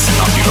Scots.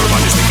 Love people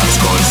ballistic as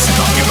Scots.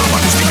 Love people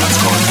ballistic as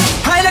Scots.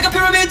 High like a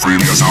pyramid. Free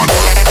meals on.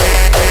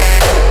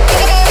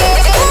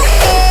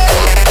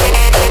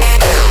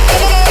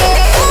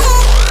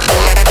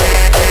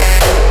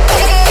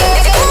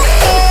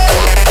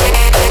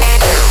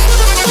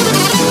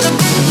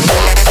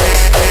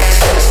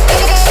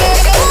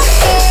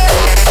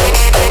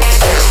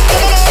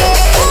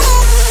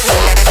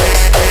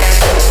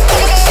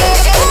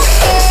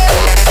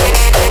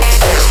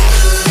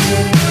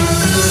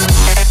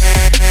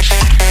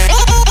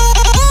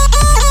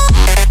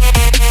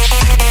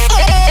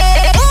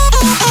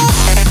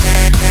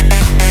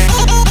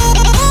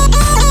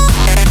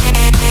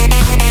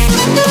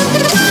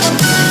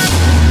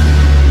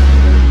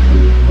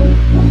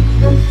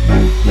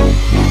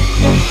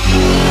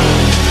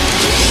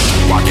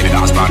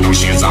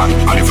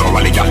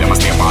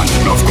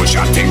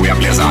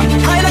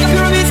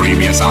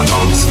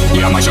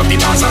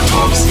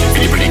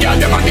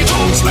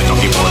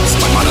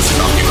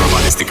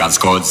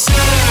 Scots.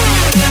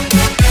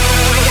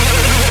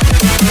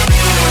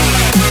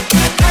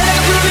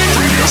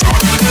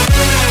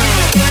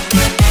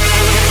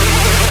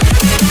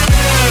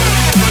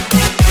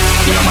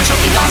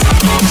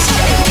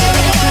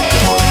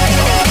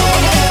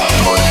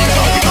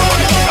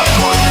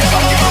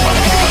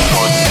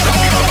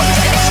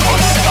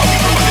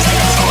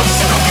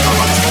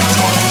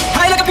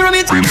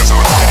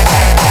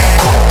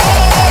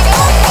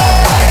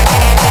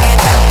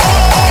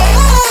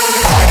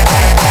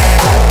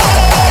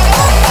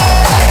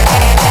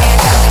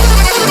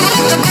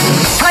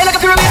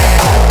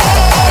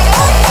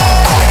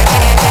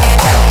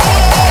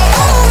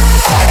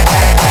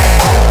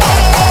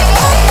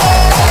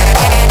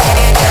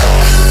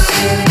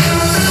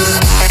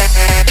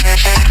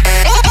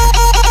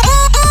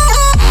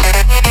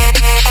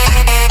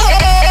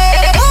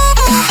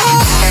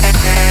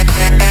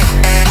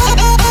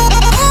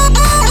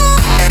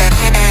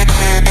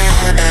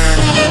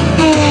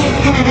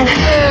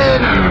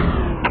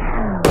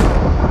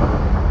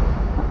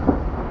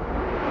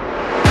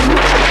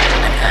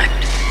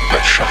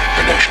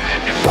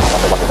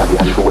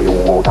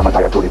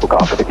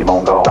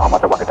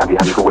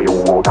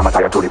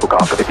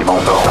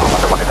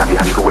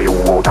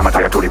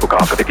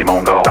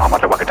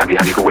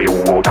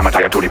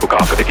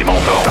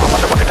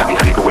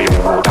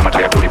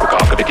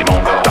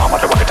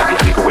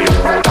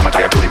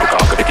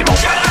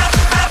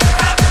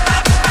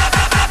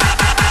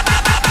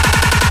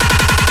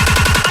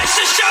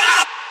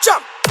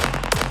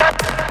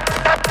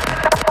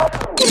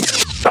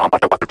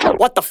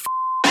 What the f?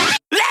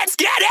 Let's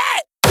get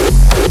it!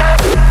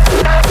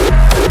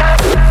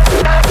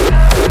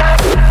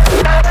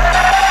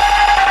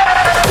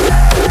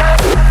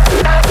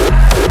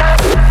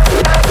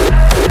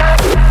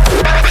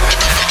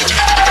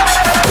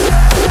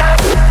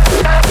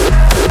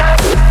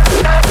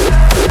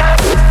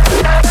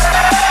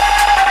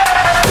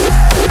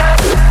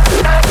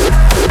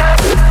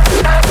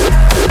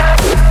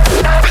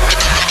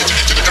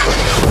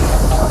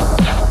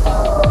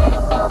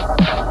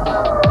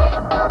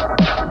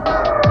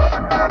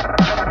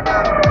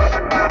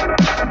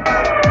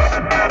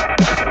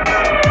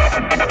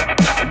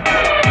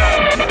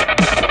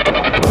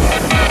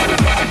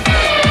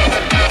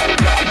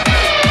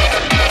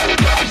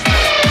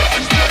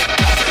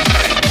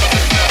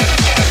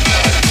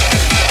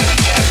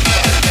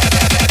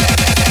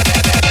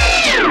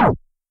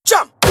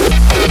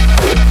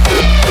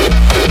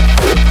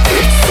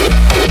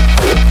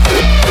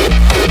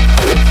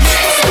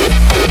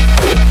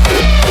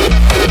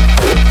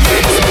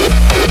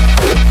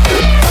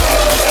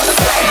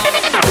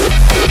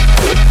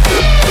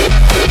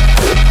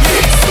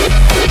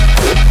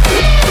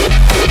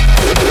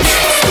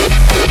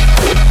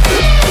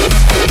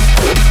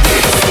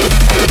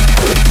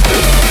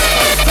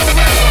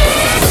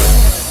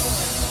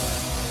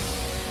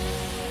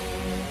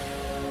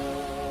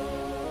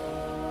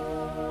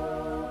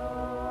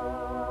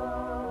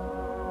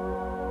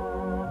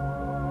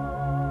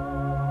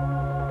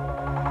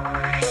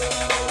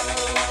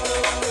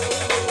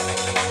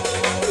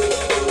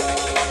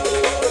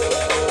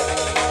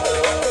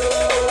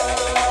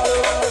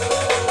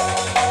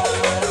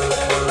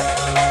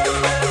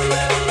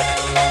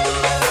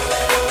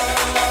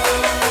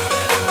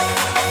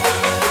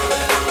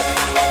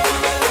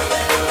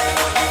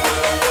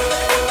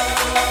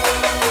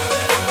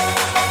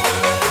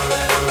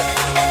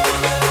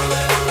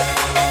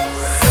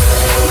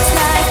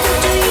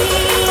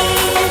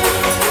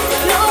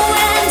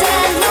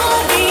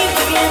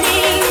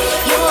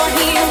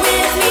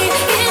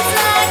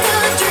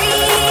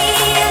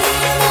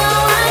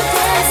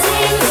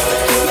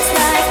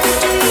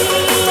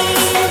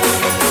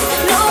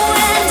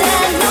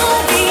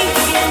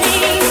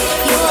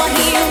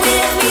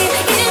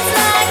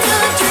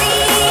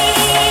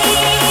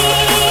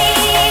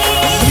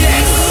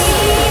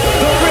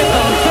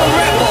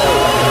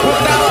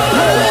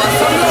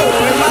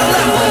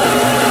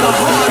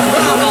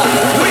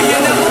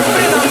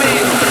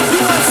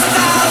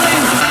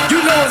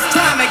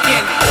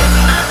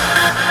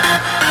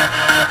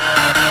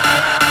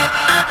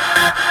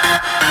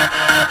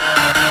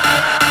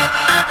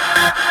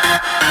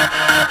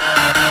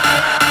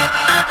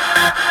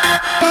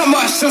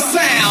 crush the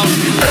sound.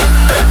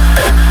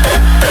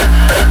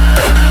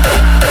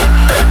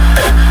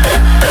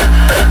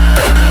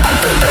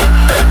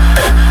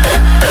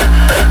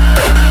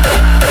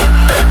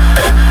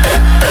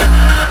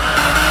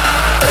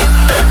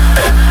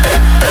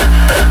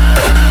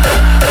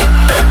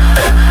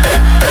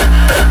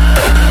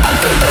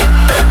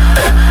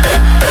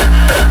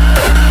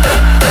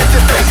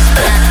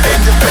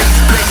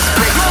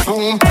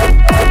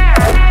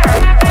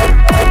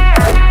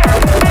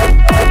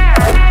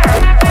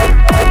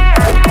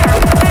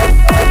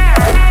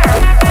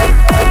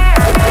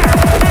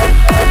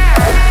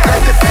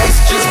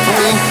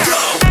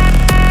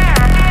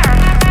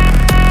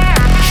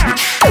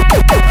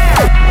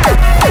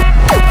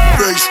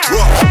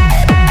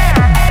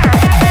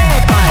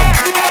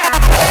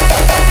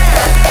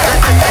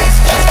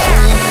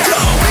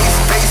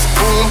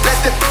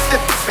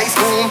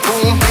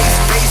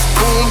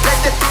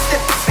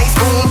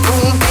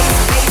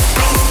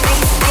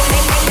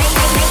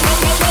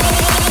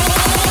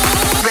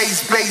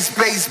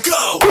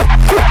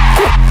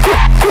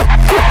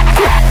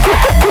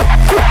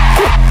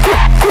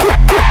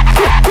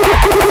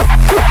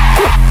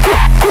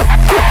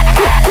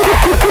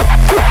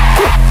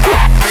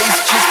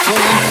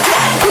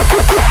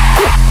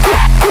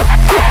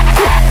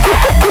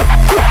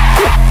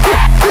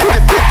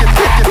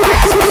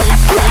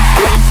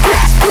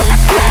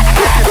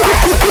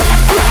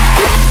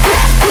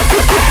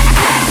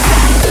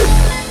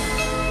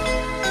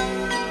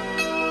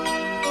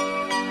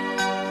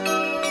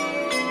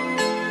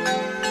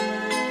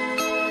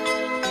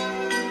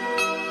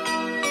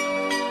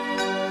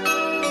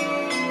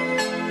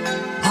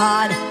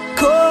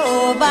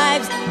 Hardcore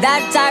vibes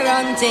that are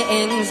on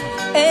things,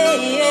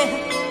 hey.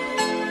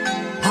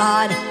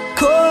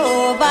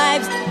 Hardcore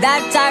vibes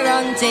that are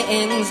on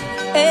things,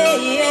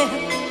 hey.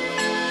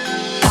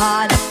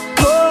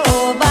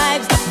 Hardcore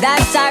vibes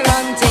that are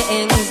on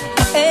things,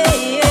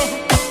 hey.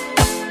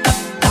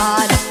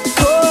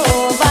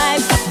 Hardcore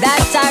vibes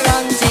that are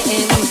on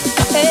things,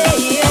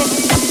 hey.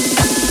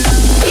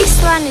 This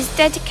one is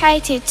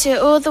dedicated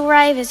to all the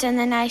ravers in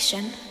the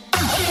nation.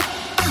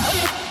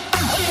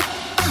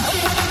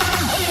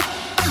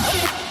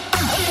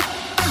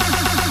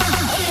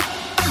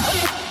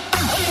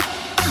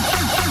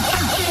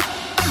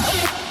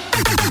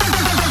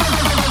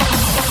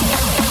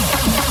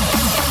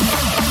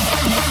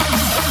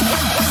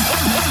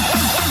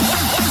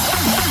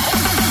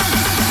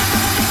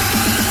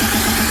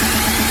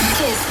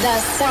 The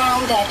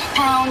sound that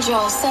pounds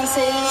your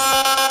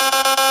senses.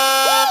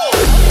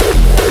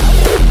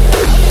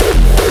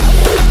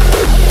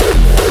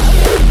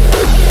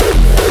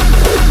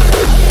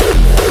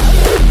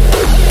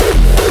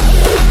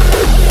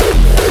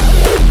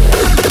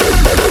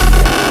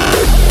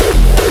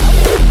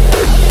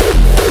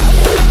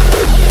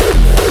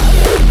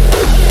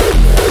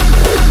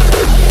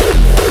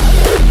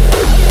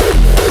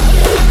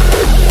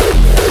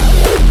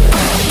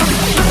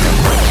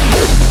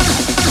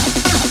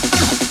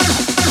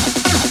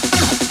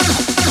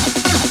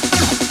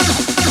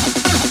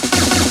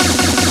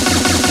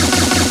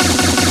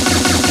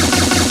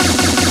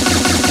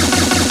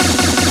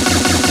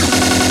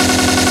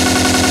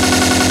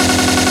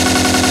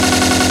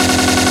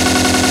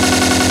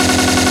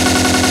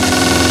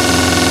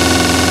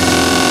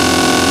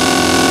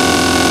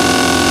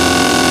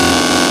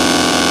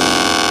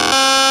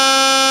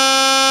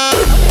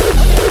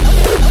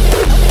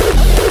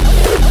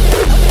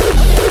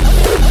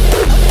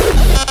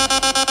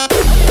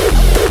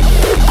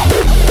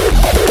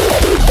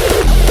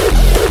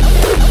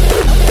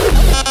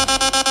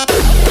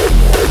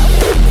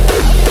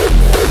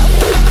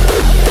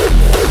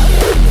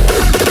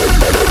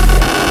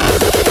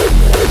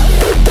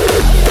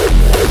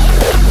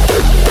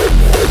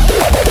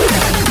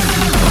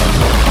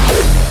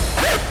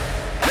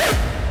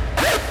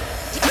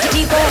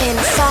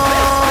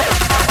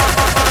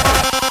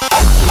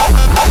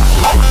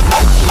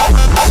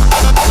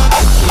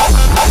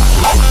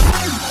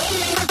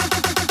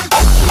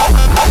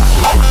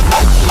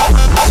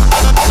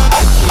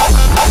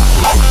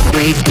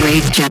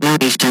 Rave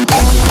generation.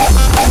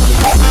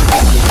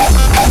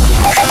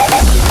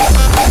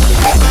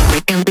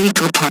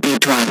 Illegal party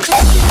drugs.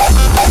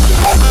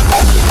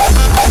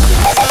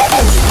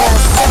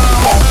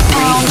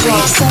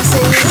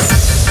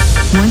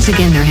 Once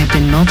again, there have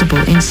been multiple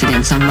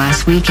incidents on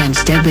last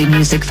weekend's Deadly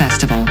Music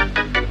Festival.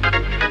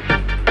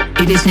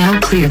 It is now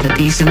clear that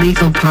these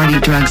illegal party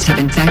drugs have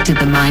infected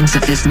the minds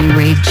of this new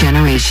rave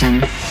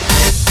generation.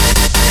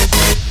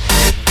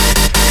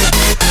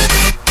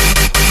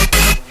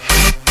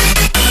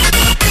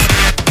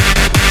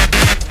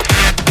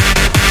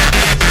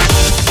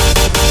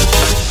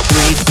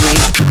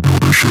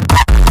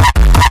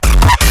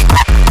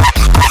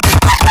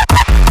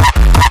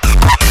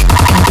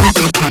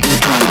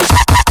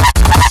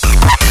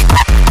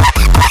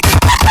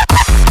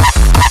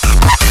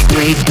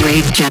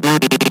 Rave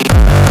generation.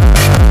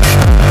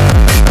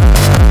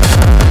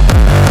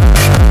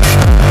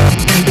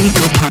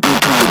 Illegal party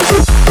drugs.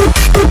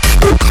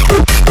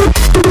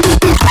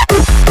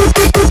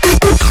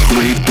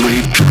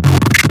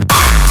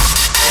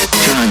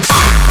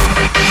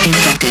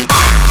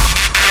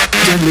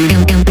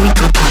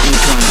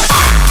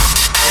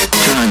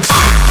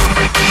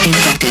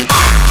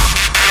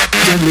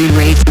 deadly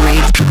rage.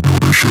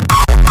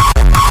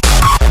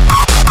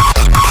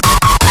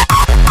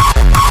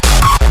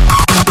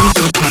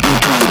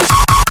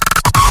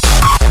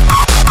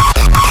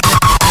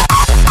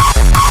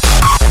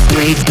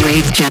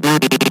 Rage Jedi.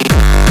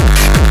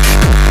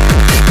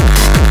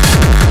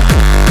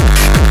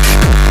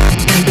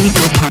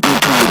 Illegal party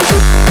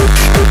drugs.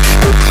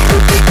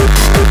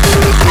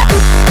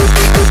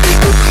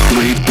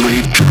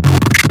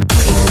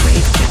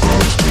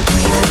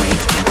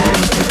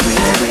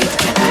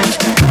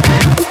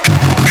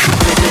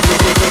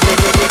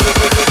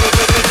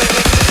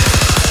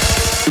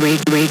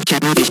 Rage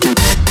generation.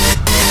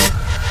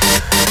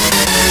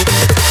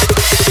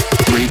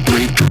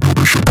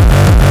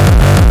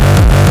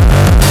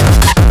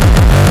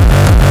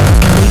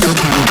 Illegal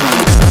party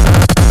drugs.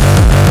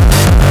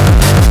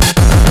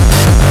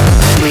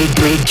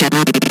 Rage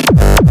generation.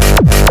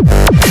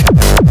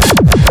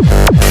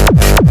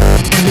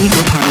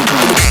 Illegal party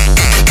drugs.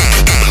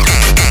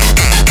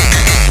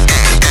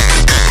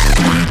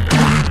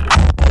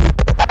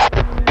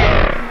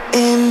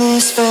 In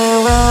this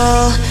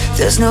farewell,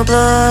 there's no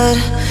blood,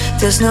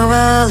 there's no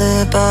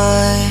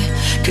alibi.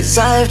 'Cause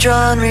I've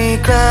drawn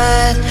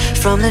regret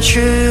from the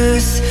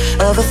truth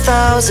of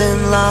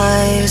 1,000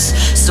 lies.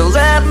 So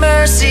let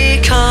mercy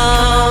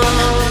come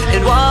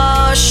and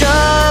wash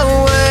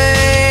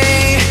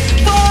away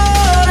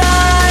what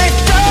I've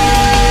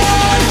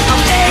done.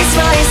 I'll face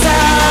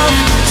myself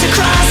to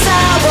cross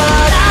out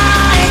what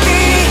I've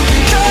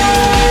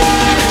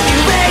become.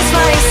 Erase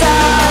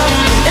myself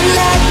and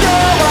let go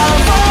of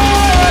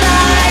what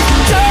I've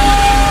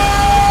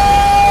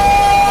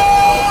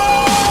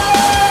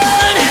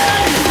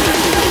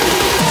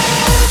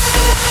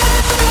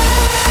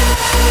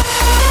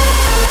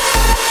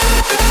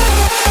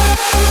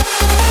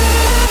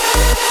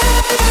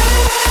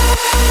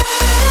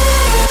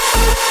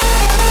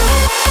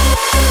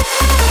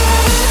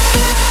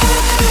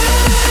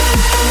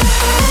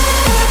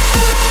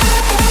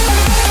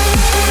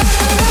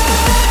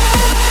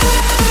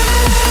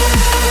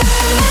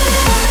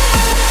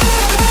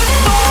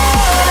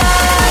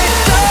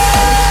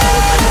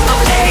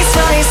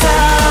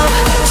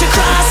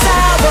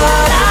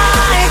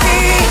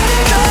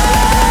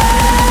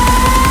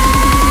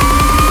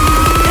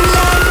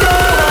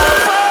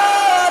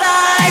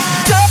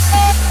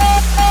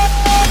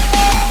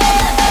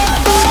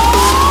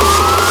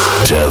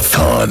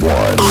DEFCON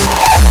 1.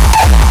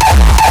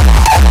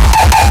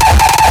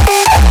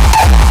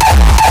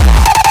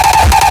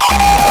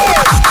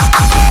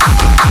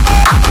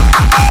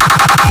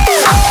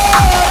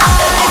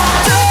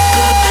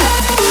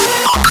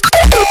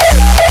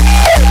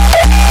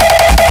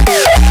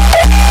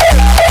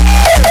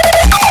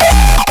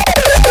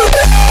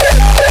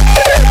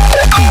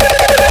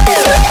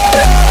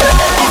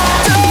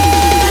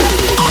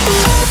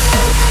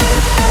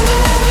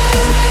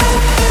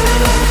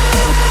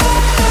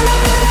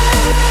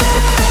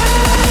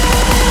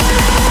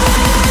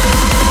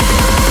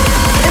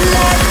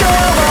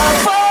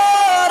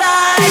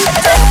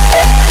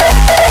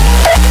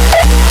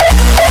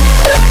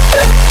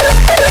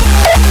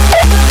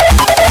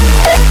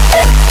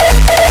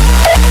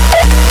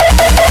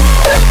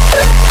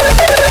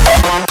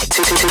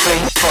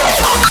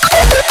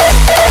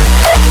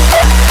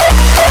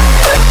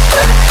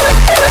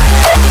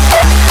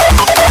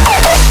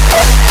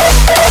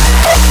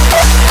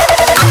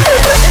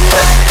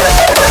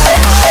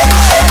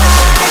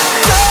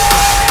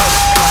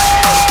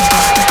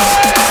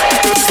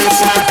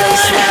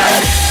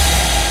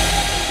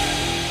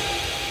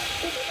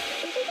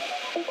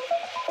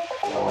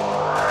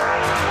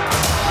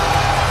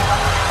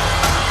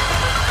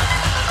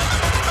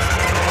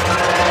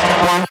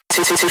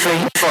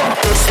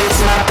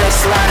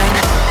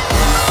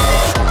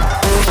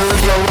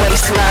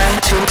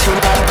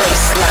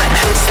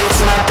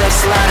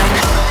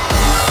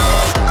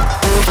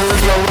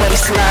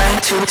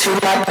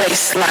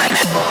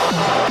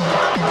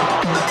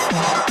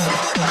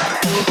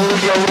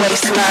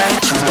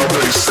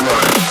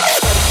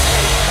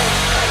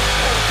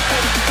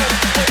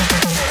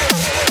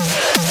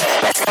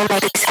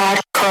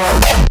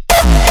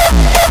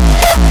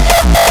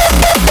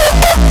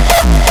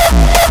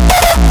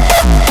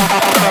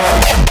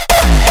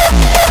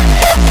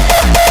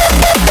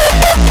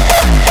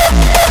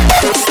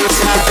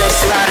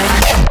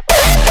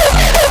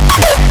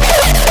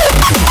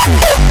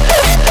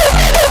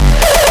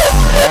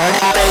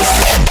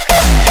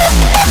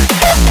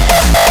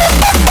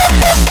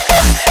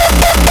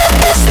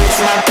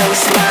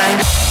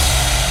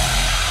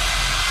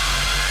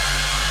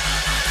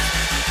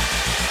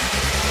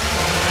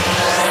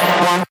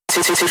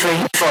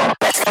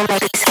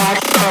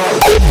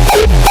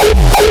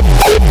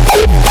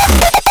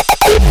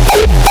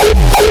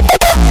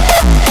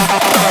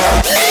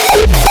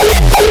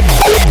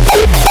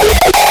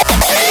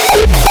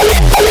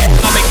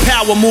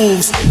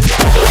 Moves.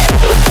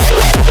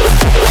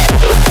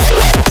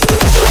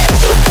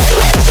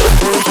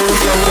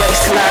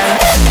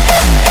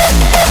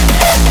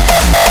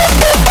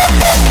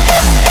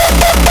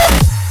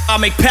 I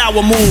make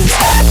power moves.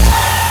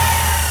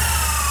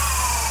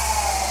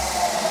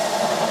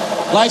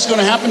 Life's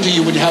gonna happen to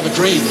you when you have a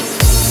dream.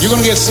 You're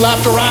gonna get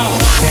slapped around.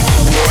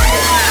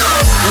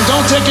 And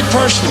don't take it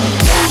personal.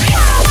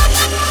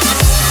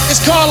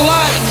 It's called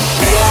life.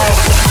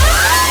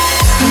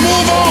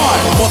 Move on.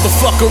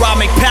 Motherfucker, I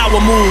make power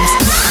moves.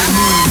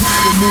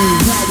 Power move,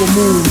 power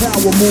move,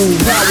 power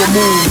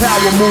move,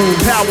 power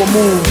move, power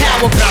move,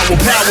 power, power,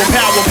 power,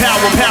 power,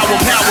 power, power,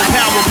 power,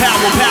 power,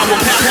 power,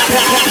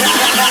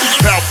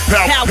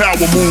 power,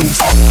 power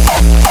moves.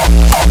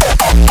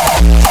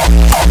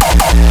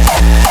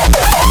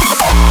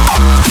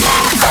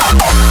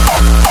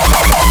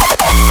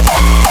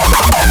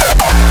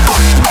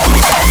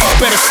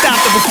 Better stop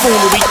the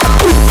buffoonery.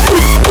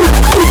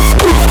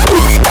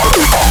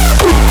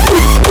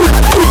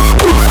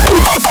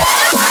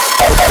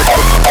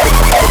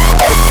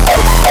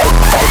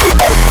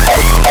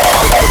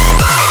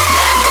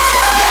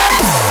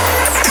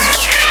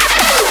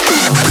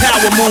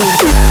 Power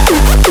move.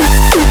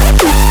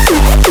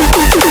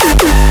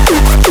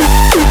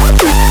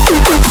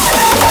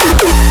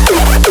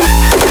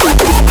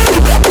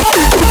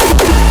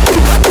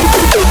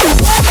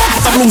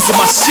 I'm losing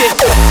my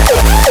shit.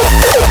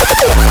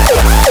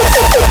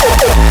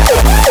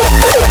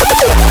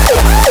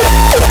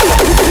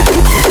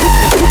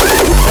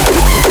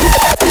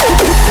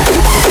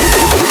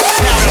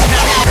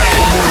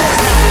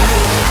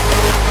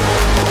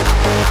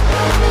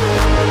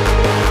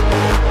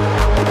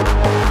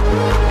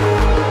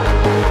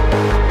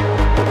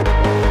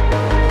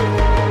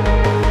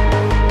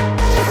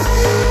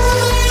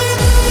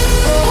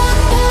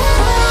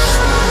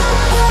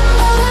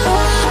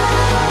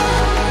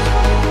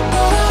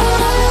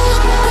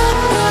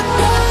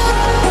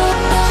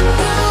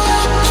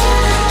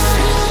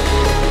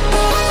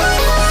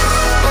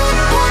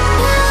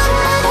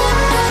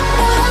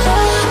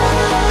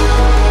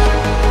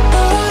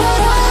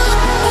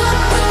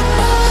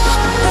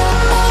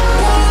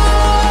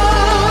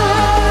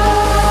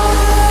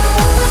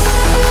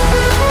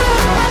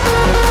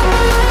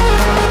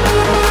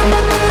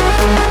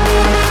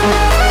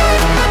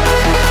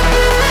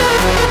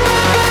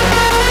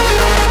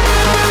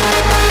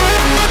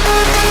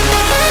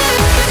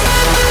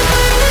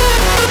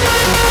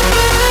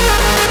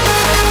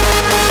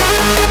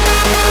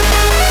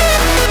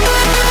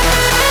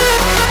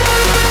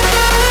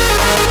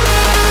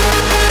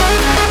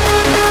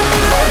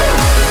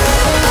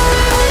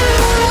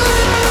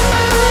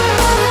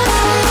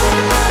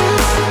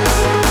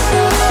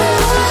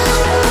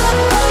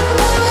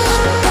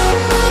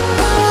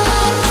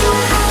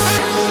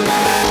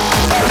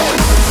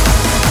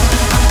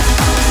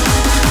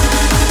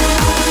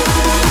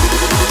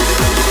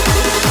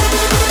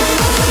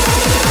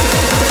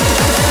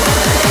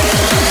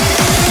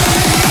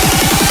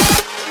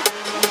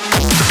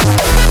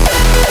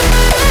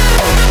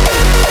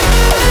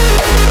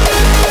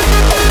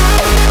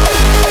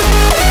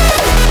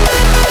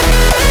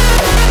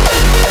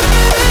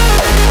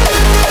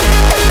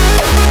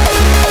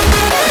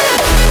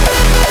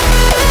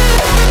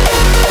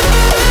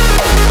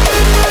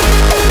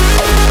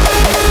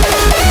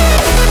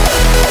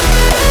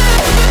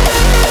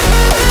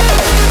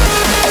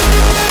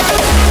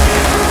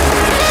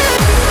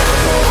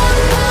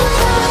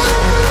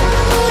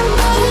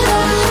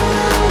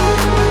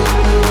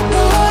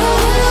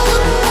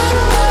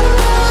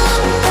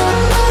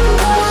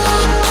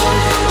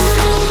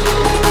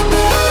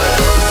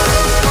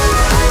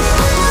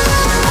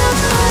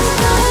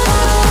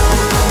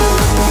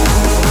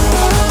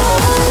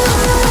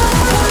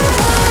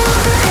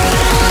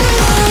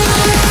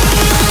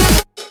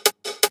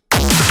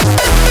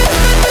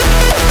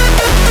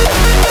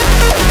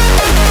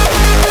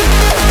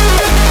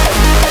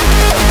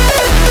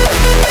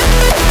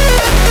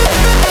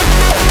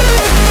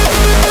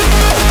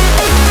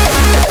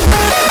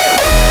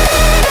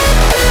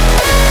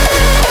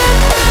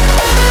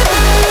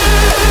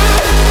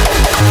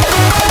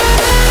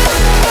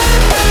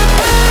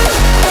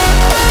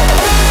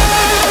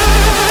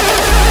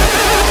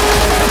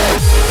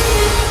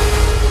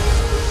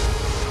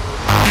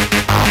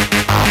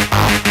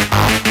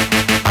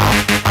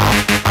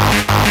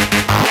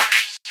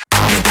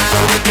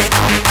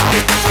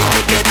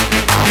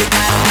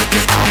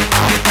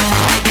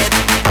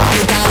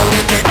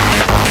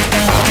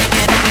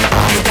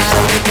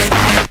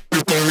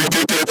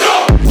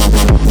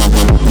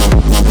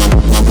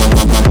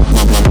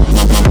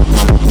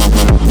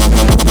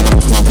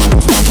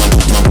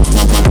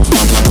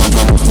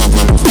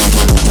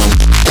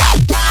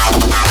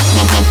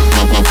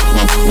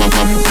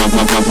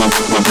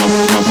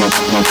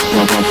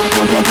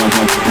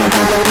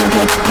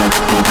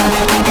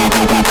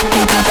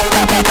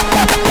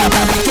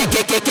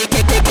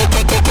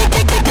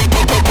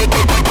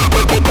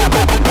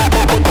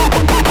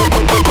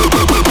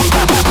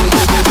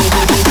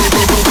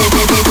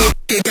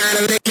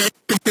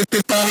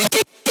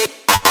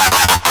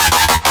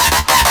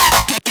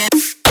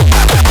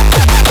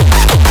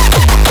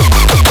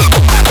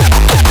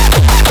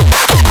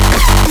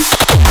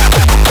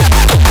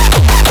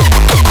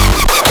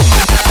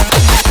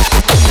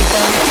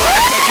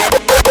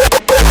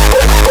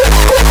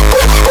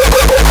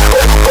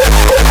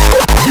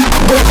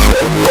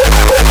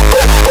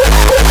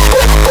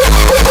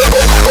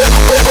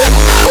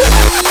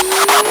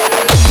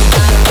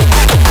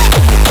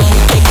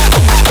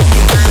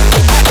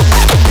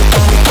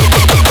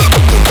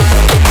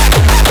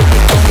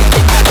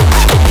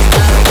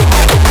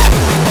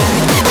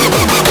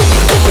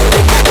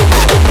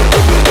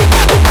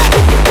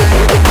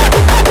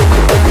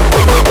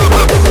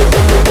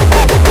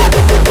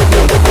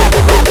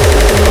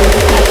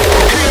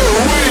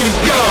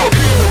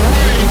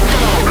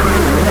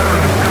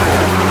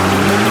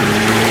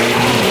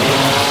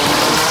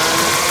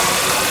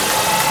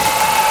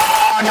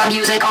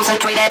 music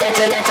concentrated,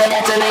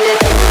 detonated.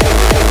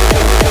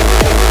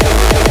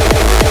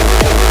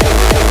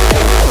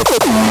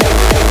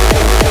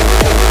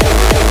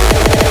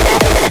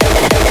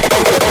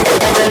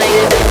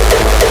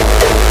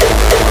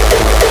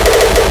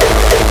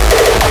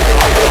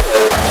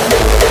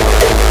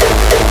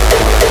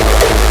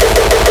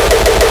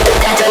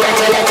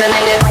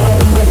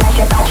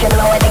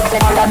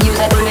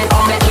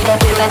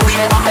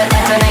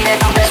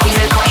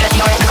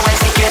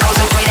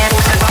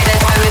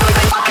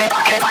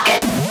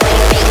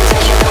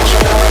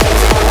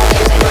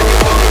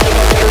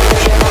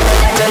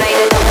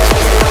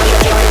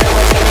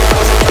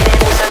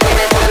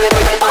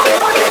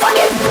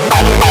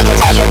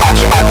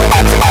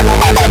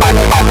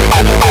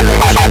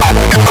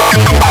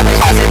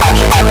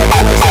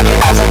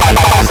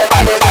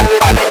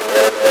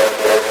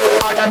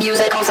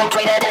 Music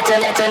concentrated,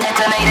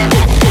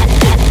 detonated.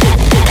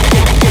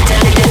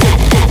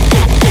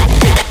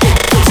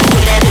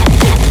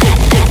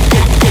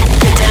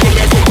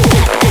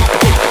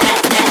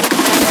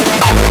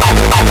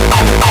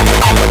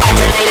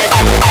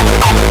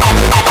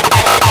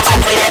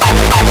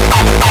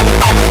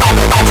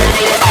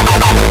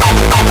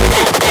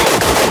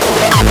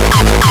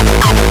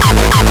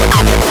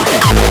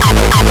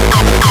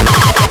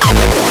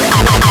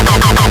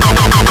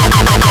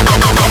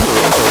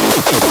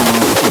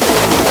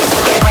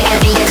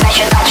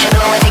 Session,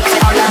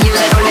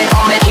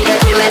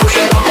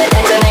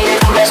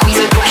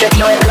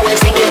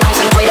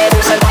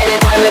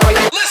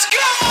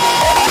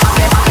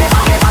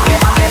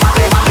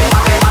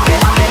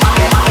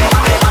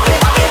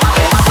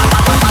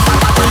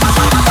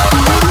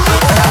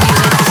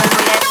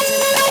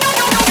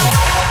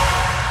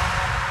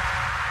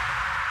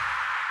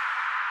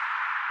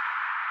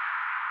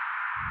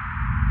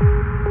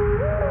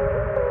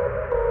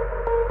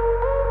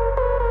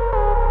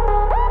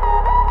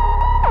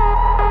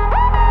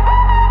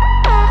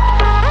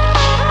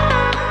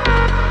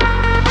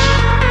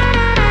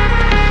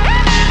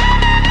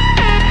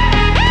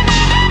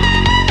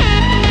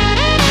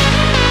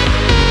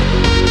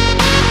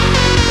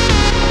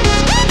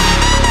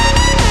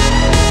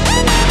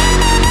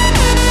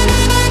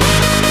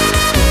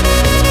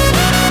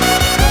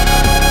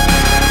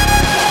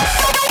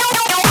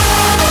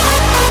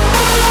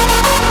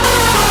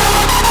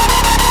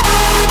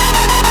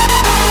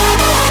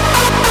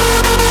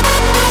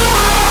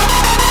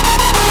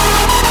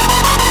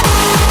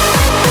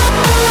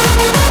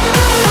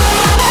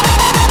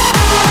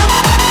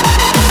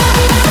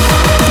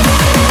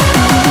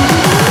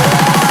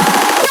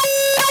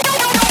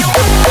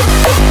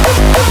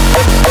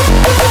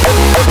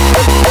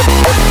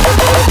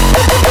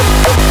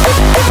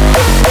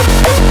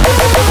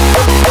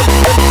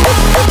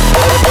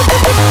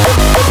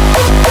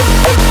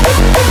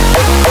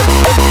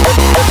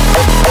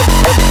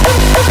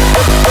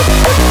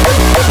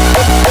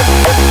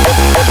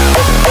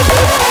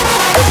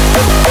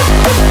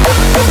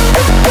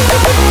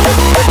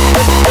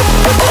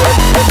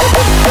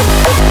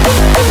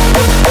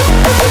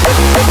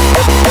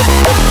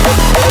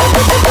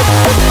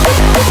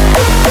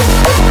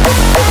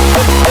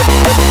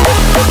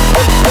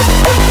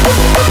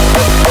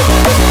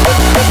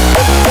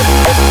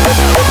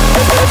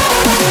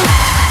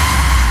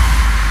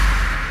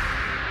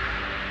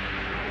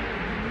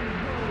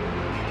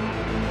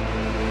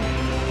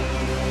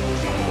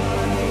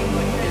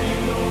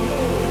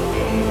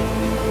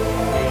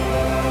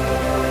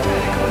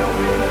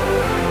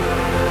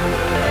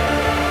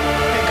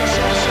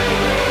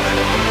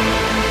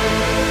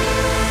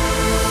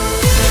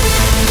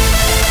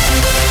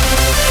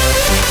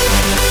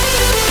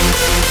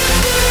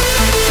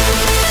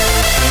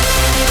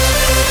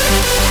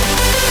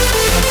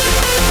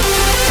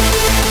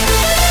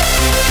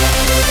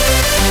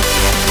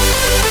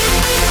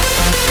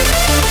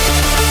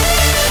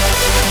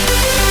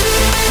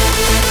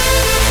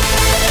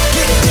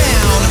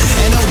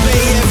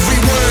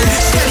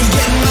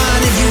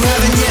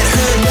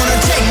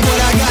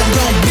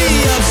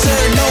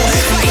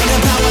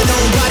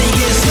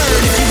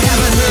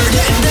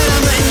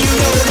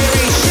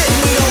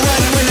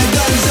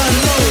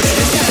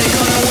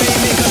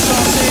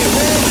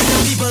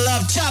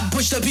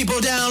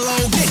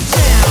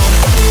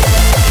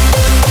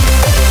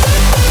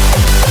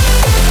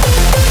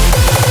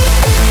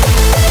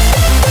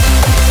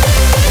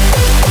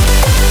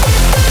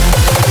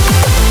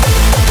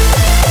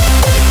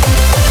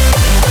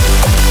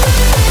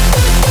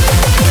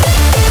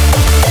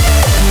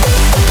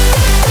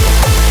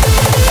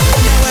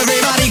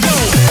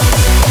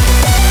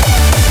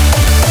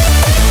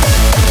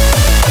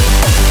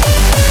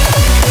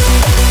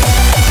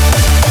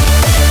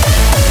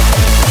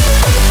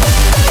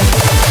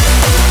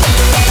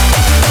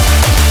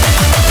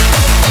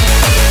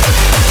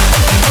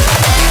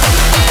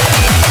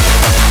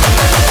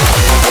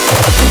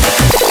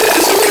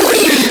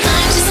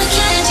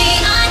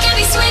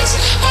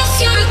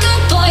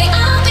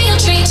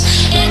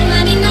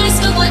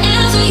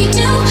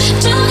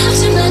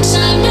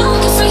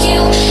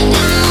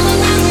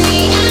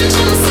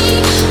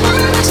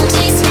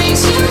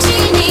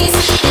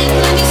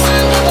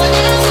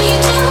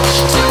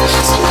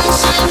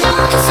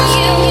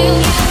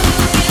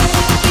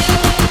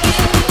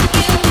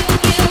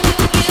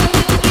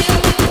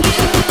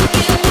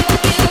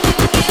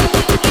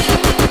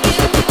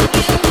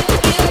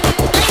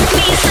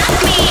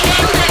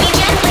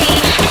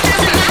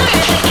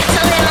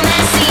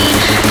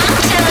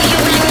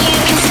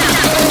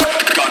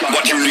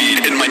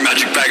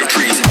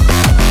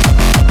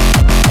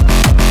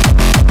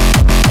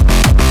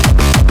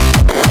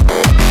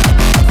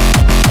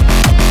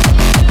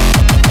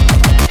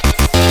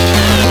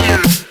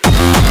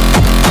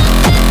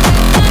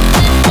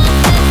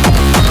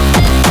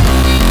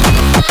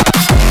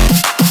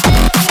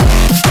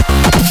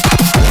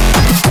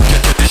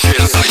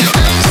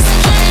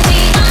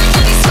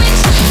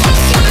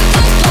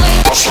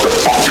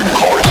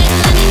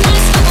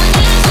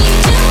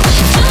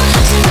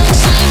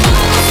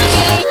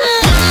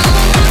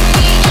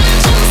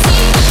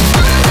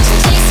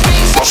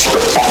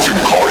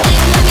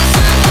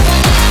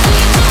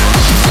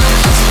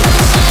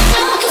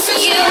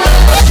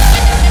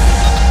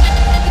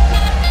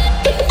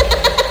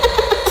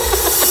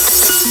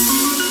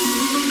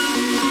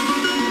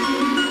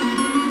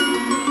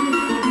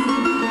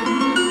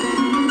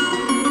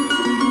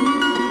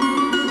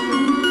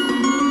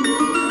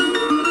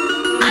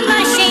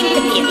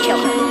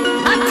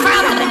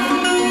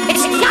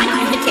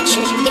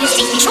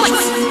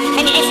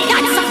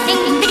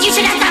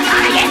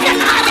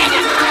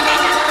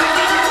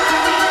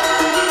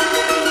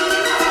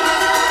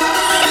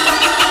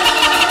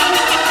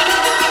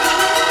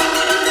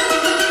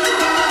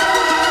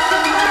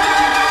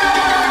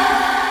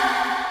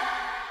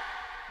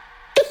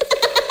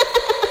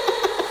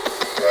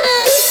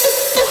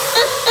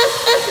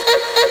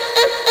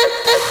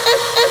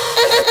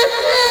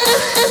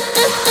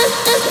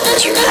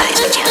 close your eyes,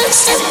 but you have to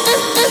 7,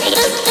 8,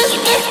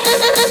 you get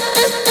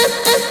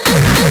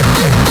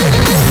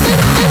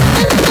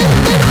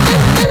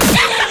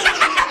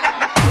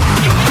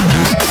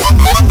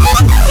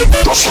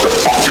That's the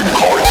fucking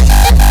card.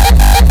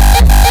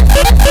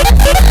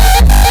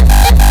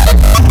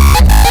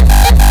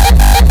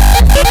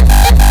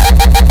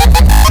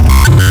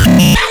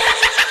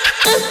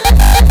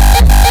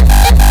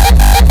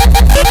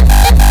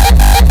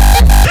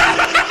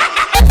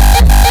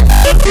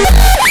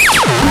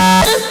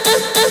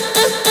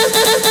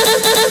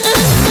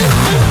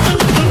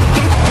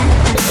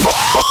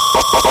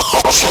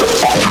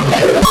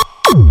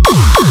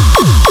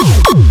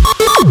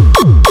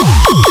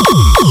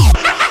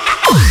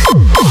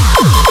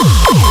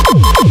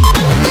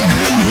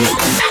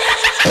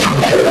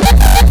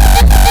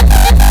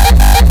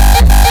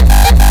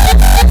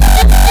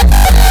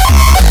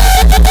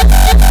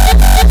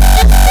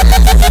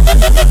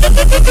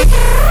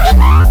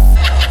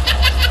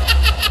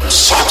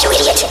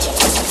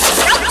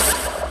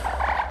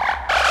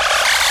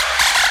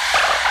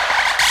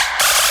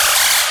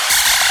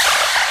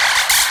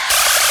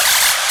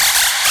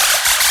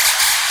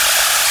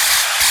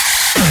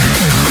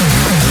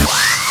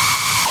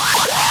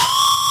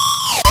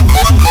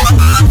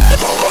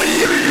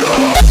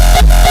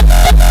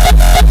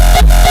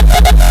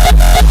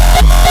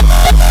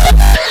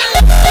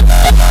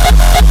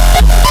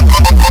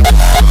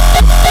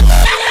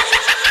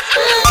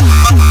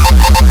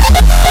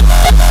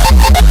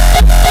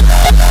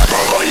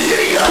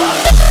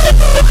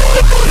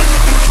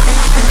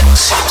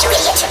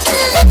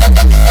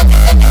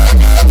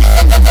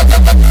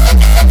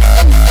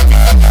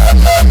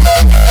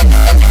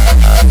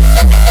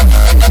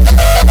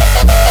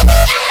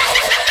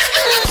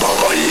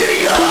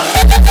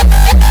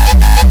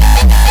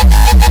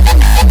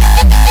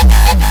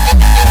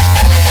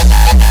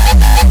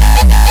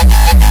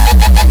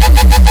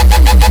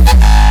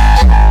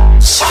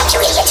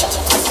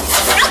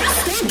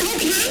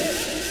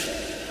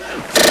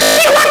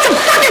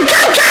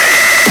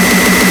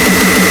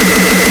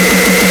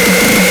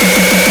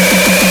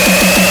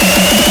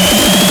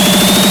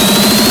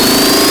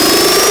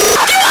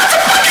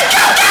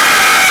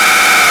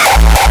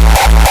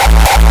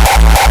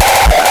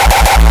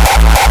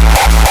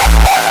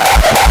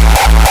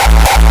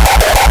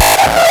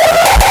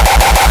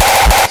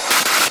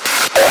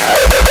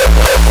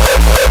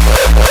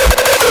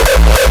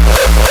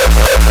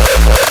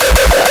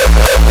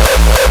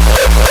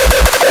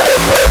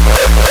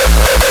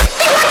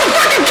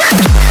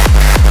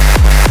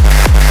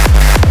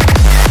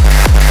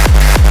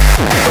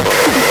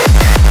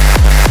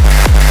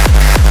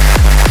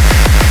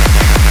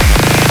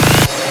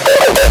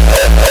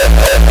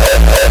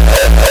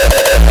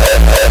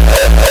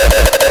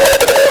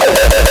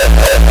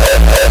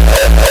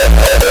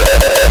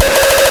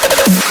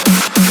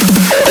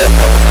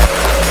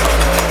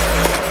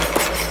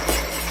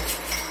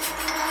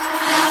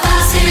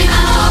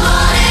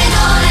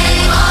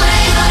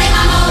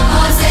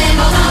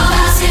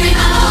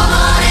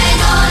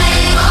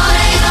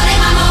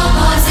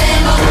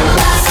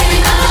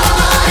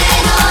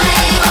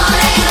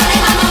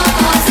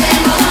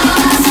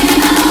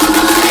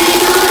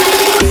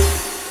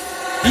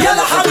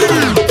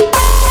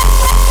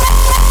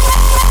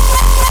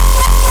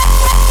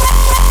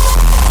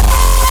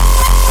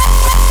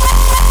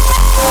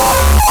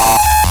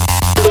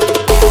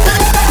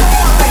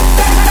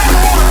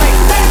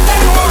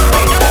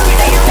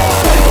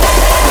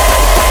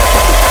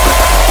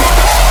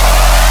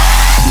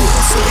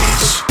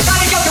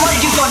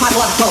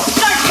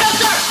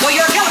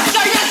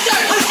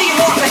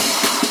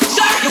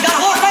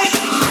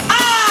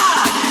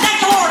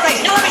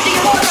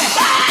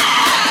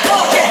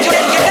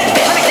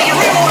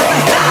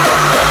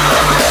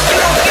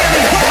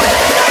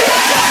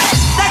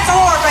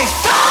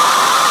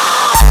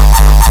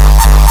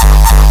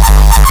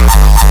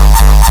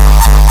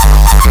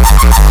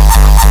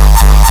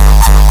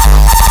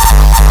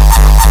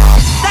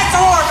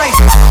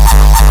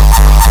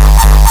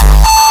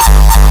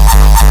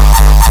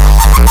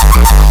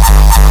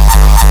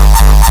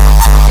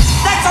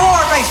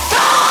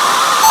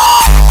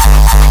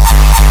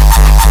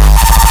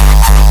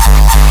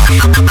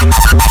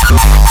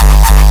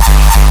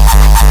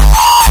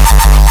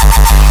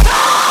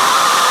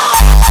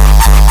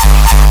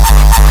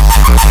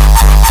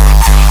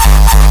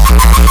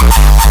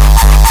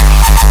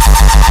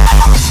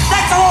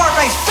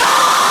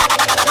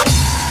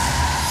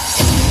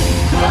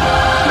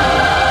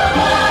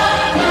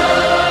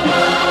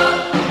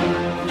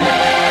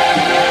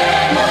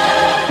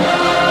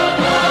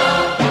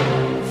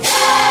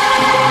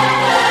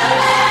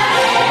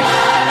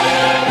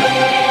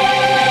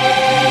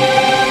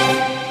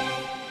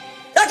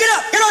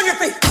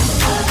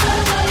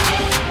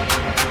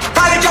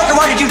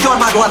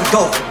 beloved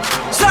goal.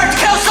 Sir, to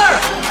kill, sir!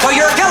 So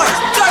you're a killer?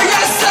 Sir,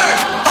 yes, sir!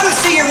 Let me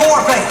see your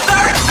war face. Sir!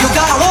 You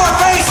got a war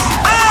face?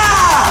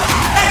 Ah!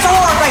 That's a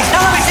war face!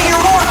 Now let me see your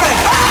war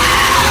face!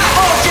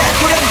 Ah! Oh, shit!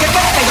 You didn't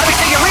convince me! Let me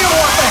see your real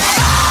war face!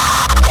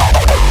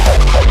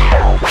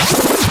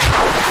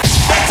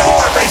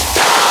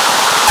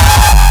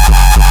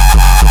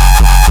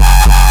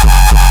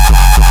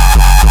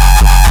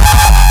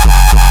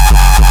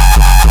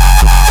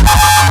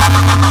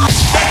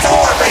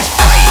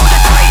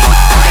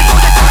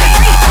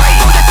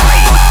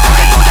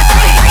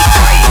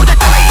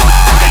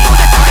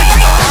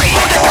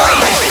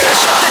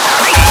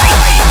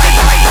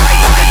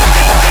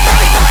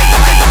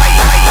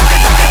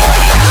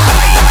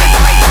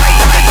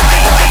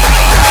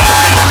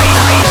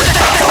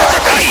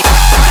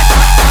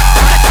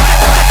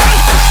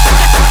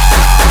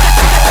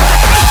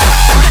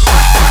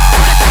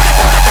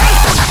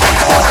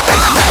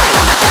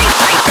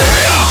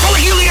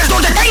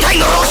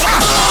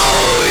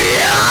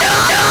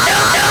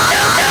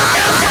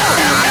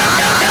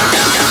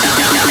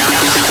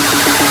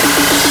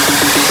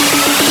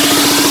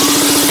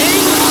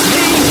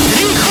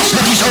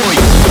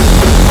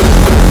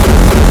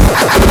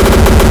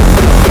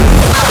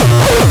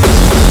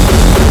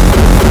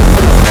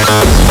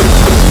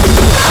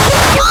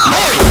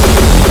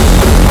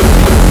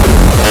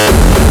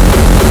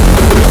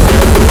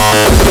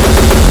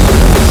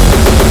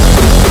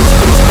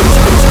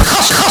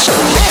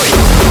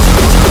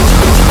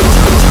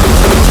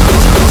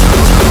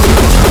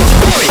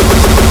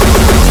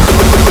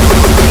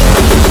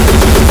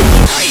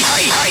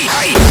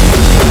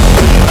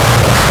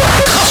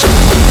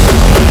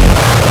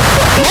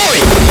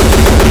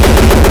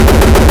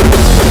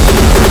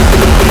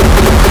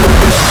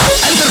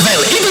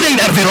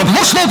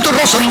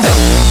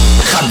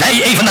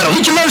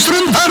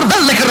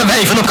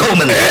 blijven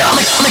opkomen.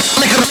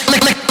 Lekker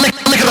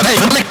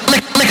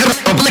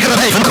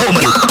blijven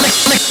komen.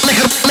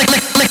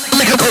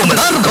 Lekker komen,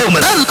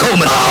 aankomen.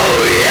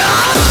 Oh ja.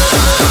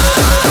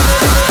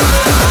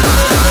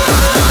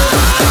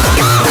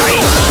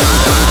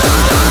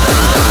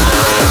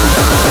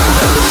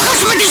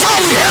 Gas met die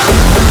zon, ja.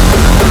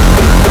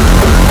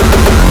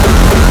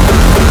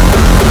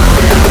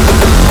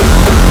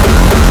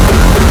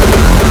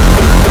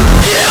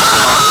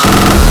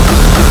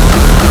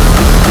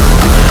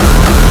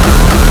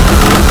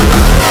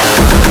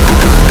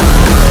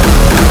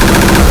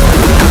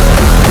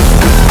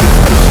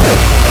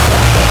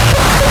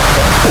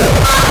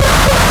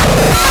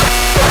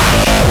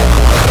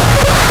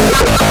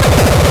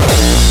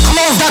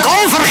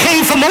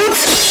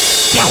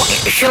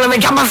 Zullen we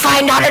dan maar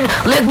fijn naar een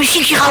leuk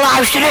muziekje gaan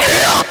luisteren?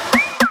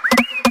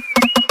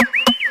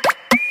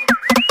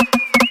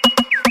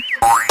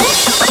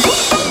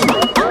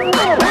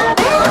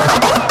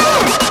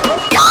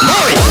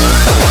 Mooi!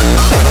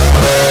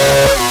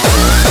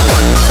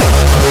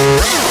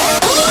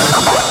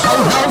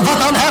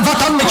 Nou, wat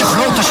dan met je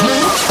grote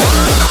snoer?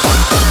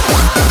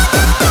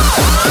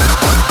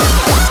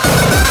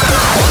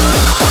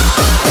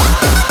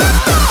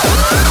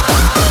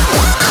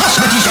 Gas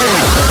met die zooi!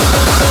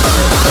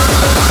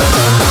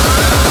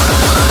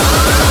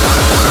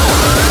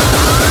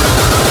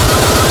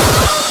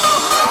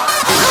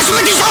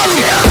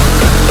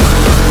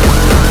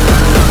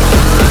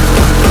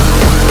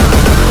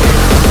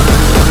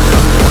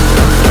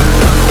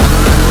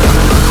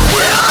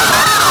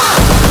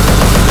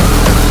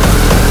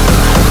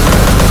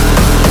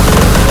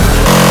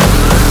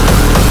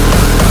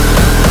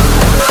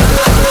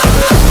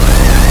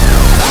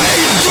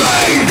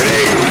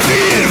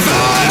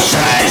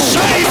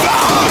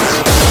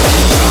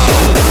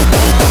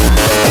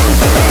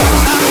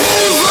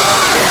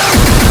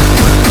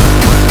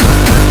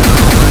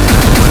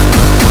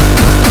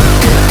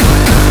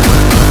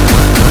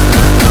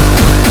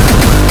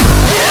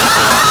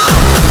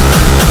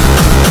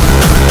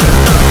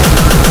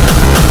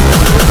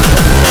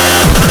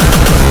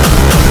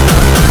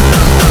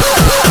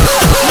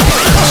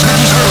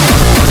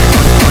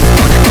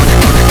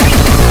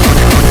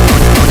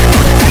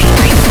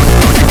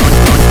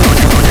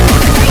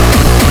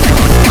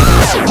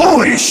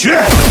 Holy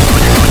shit!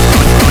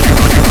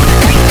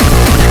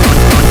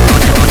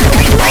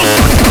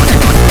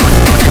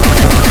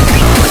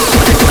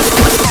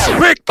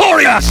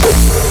 Victorious!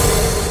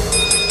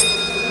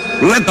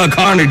 Let the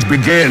carnage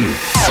begin.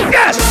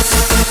 Yes!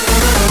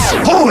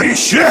 Holy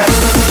shit!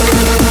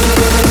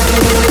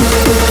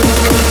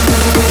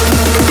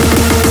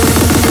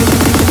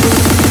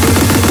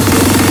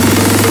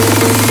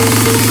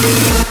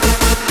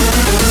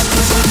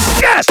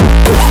 Yes!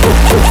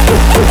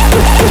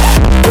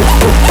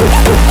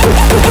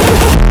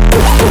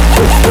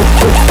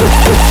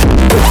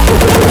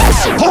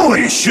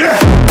 Holy shit!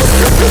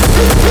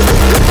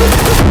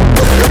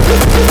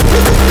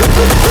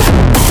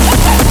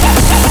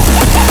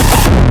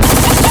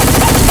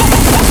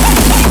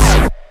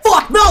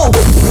 Fuck no!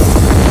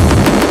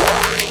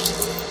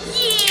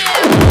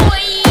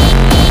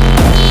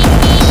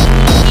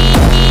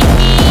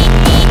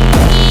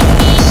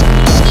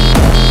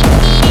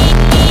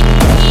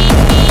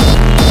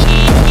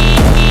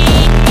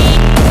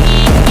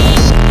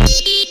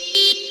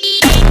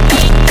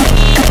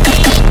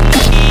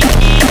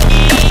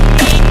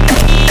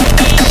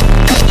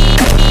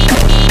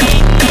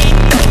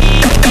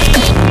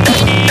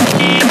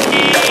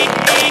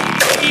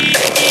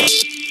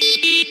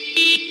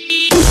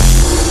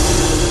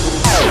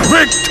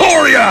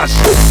 Victorious!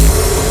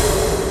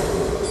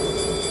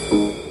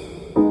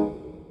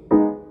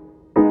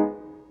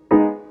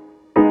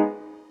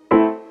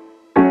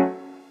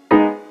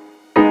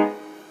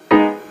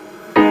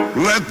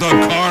 Let the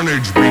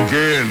carnage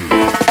begin.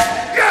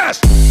 Yes!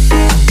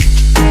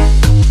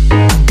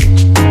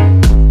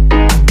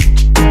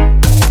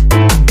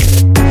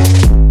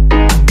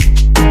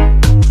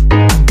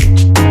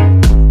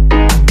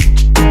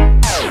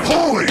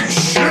 Holy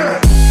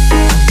shit!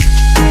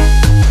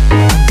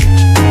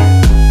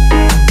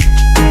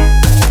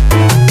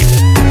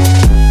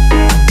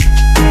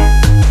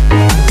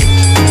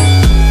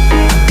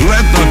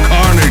 Let the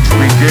carnage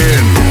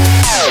begin.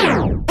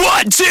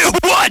 1, 2,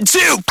 1,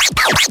 2.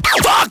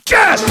 Fuck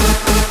yes!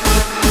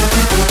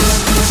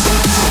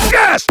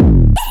 Yes!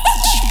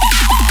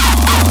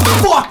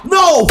 Fuck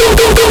no!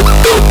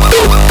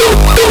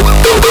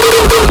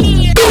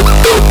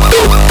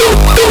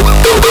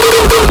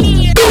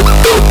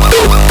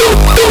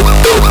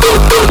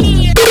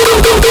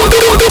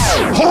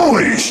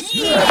 Holy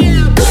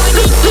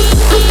shit!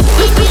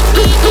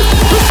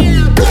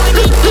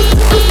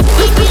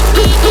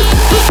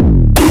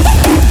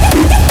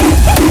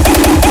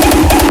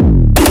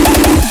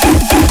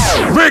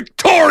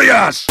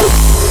 Victorious!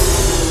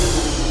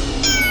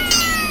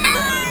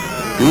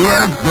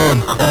 Let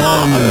the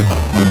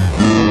carnage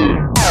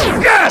begin.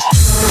 Yes!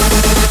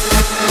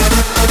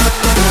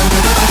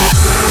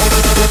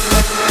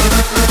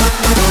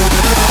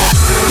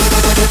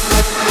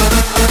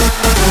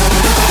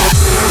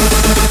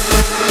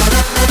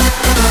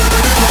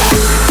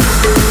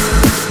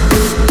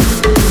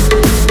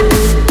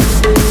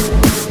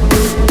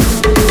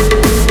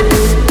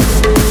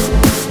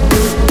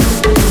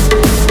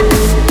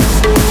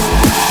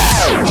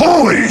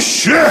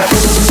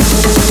 shit!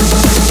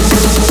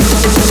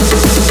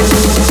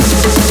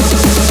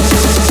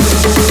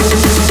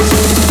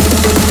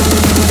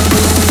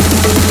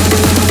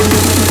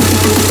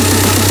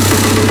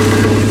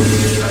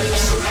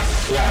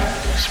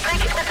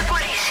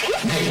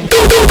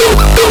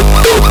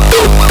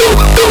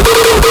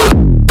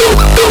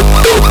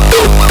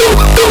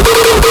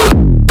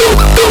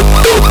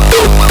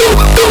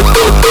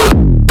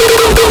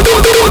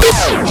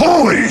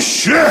 Holy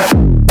shit!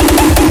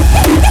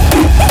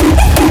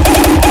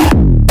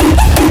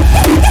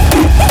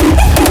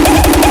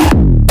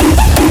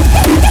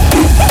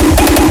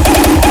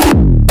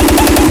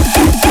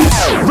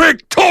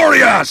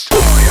 Victorious!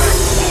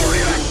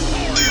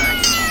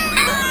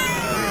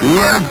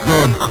 Let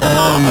the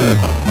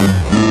carnage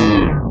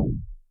begin.